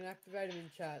 And you can activate him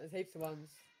in chat. There's heaps of ones.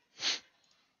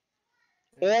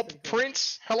 Orp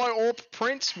Prince. Hello, Orp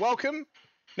Prince. Welcome.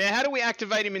 Now, how do we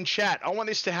activate him in chat? I want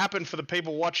this to happen for the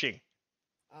people watching.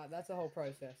 That's a whole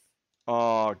process.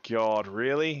 Oh, God.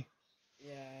 Really?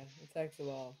 Yeah, it takes a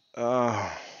while.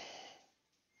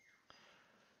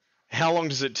 How long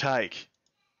does it take?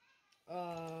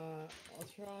 I'll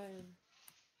try and...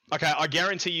 Okay, I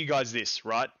guarantee you guys this,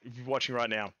 right? If you're watching right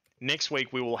now, next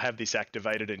week we will have this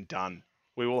activated and done.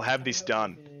 We will have this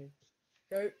done.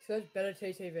 Go search Better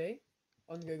TTV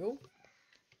on Google.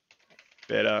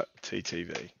 Better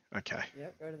TTV. Okay.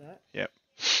 Yep, go to that. Yep.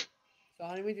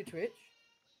 Sign in with your Twitch.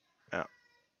 Yeah.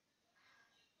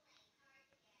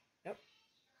 Yep.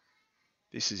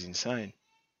 This is insane.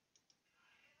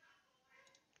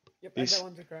 Yep, add that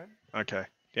one to Chrome. Okay.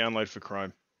 Download for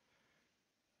Chrome.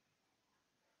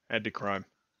 Add to Chrome.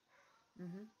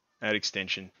 Mm-hmm. Add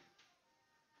extension.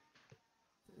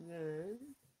 Then...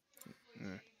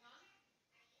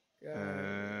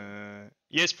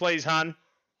 Yes, please, hun.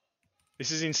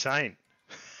 This is insane.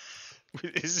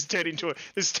 This has turned into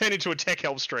a tech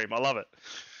help stream. I love it.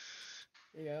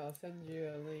 There you go. I'll send you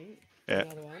a link. Yeah.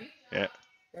 Another one. Yeah.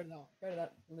 Go to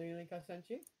that new link I sent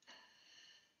you.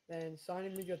 Then sign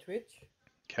in with your Twitch.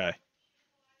 Okay.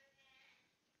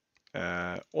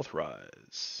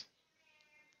 Authorize.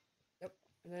 Yep.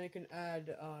 And then you can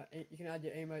add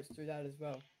your emotes through that as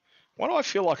well. Why do I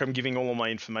feel like I'm giving all of my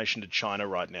information to China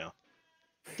right now?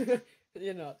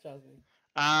 You're not, trust me.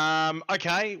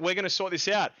 Okay, we're going to sort this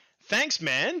out. Thanks,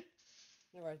 man.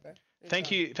 No worries, bro.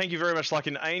 Thank you very much. Like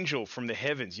an angel from the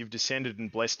heavens, you've descended and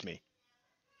blessed me.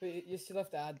 But you still have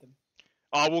to add them.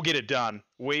 Oh, we'll get it done.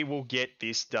 We will get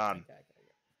this done. Okay.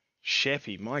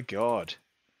 Sheppy, my God.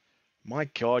 My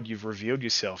God, you've revealed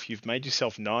yourself. You've made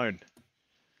yourself known.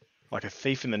 Like a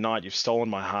thief in the night, you've stolen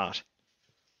my heart.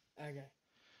 Okay.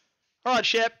 All right,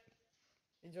 Shep.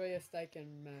 Enjoy your steak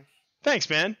and mash. Thanks,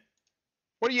 man.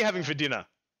 What are you having for dinner?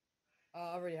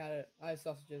 I already had it. I had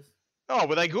sausages. Oh,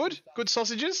 were they good? Good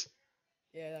sausages?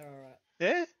 Yeah, they're alright.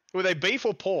 Yeah? Were they beef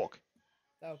or pork?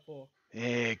 They were pork.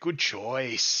 Yeah, good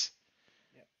choice.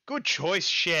 Yep. Good choice,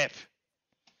 Shep.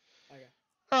 Okay.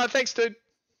 All right, thanks, dude.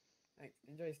 Thanks.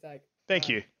 Enjoy your steak. Thank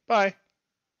you. Bye.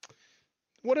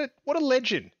 What a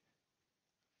legend.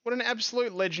 What an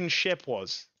absolute legend Shep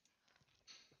was.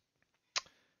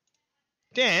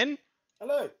 Dan?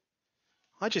 Hello.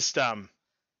 I just,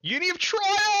 Uni of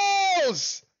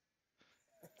Trials!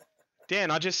 Dan,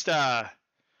 I just, I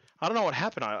don't know what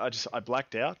happened. I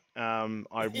blacked out. Yeah,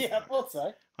 I thought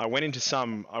so. I went into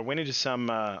some wormhole,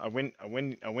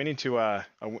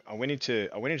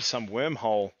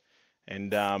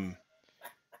 and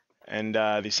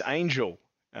this angel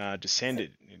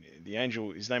descended. The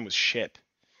angel, his name was Shep.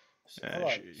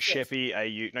 Sheppy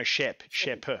AU. No, Shep.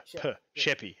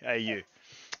 Sheppy AU.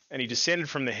 And he descended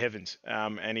from the heavens,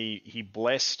 and he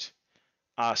blessed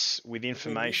us with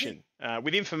information,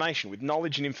 with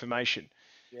knowledge and information.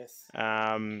 Yes.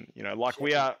 Like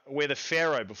we're the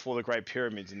Pharaoh before the Great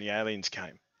Pyramids and the aliens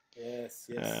came. Yes.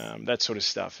 That sort of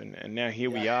stuff. And now here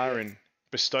we are, and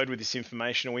bestowed with this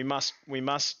information, and we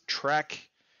must track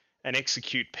and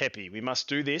execute Pepe. We must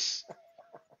do this.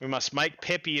 We must make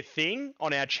Pepe a thing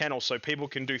on our channel so people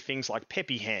can do things like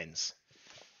Pepe Hands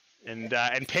and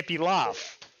Pepe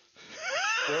Laugh.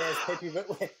 Where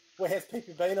has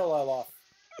Pepe been all our life?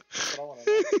 That's what I want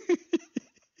to know.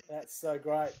 That's so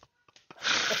great.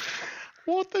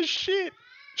 What the shit?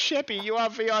 Sheppy, you are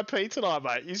VIP tonight,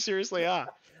 mate. You seriously are.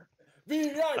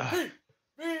 VIP!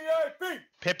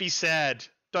 Pepe sad.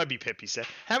 Don't be Pepe sad.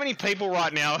 How many people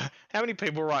right now are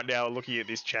looking at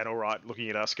this channel, right, looking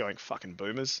at us going, fucking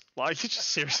boomers? Like, just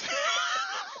seriously.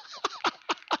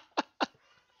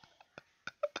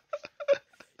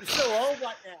 You're so old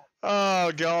right now.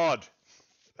 Oh, God.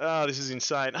 Oh, this is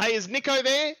insane. Hey, is Nico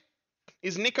there?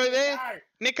 No.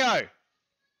 Nico.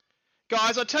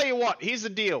 Guys, I tell you what, here's the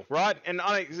deal, right? And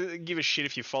I don't give a shit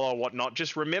if you follow or whatnot.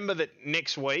 Just remember that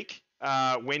next week,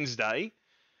 Wednesday,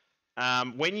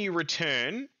 when you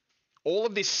return, all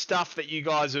of this stuff that you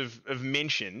guys have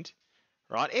mentioned,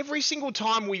 right? Every single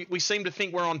time we seem to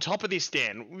think we're on top of this,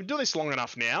 Dan. We've done this long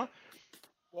enough now.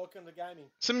 Welcome to gaming.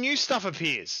 Some new stuff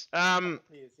appears. Yep.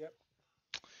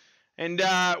 And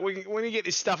when we get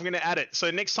this stuff, I'm going to add it.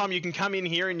 So next time you can come in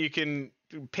here and you can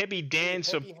Pepe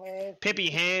dance or Pepe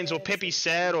hands or Pepe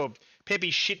sad or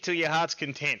Pepe shit till your heart's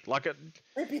content. Like a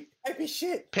Pepe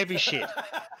shit. Pepe shit.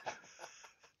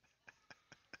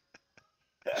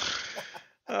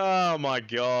 Oh my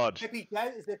God. Pepe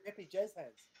jazz? Is there Pepe jazz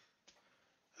hands?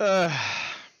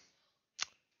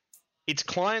 It's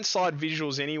client-side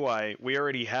visuals anyway. We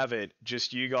already have it.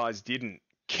 Just you guys didn't.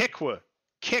 Kekwa.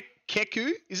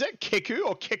 Keku? Is that Keku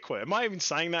or Kekwa? Am I even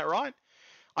saying that right?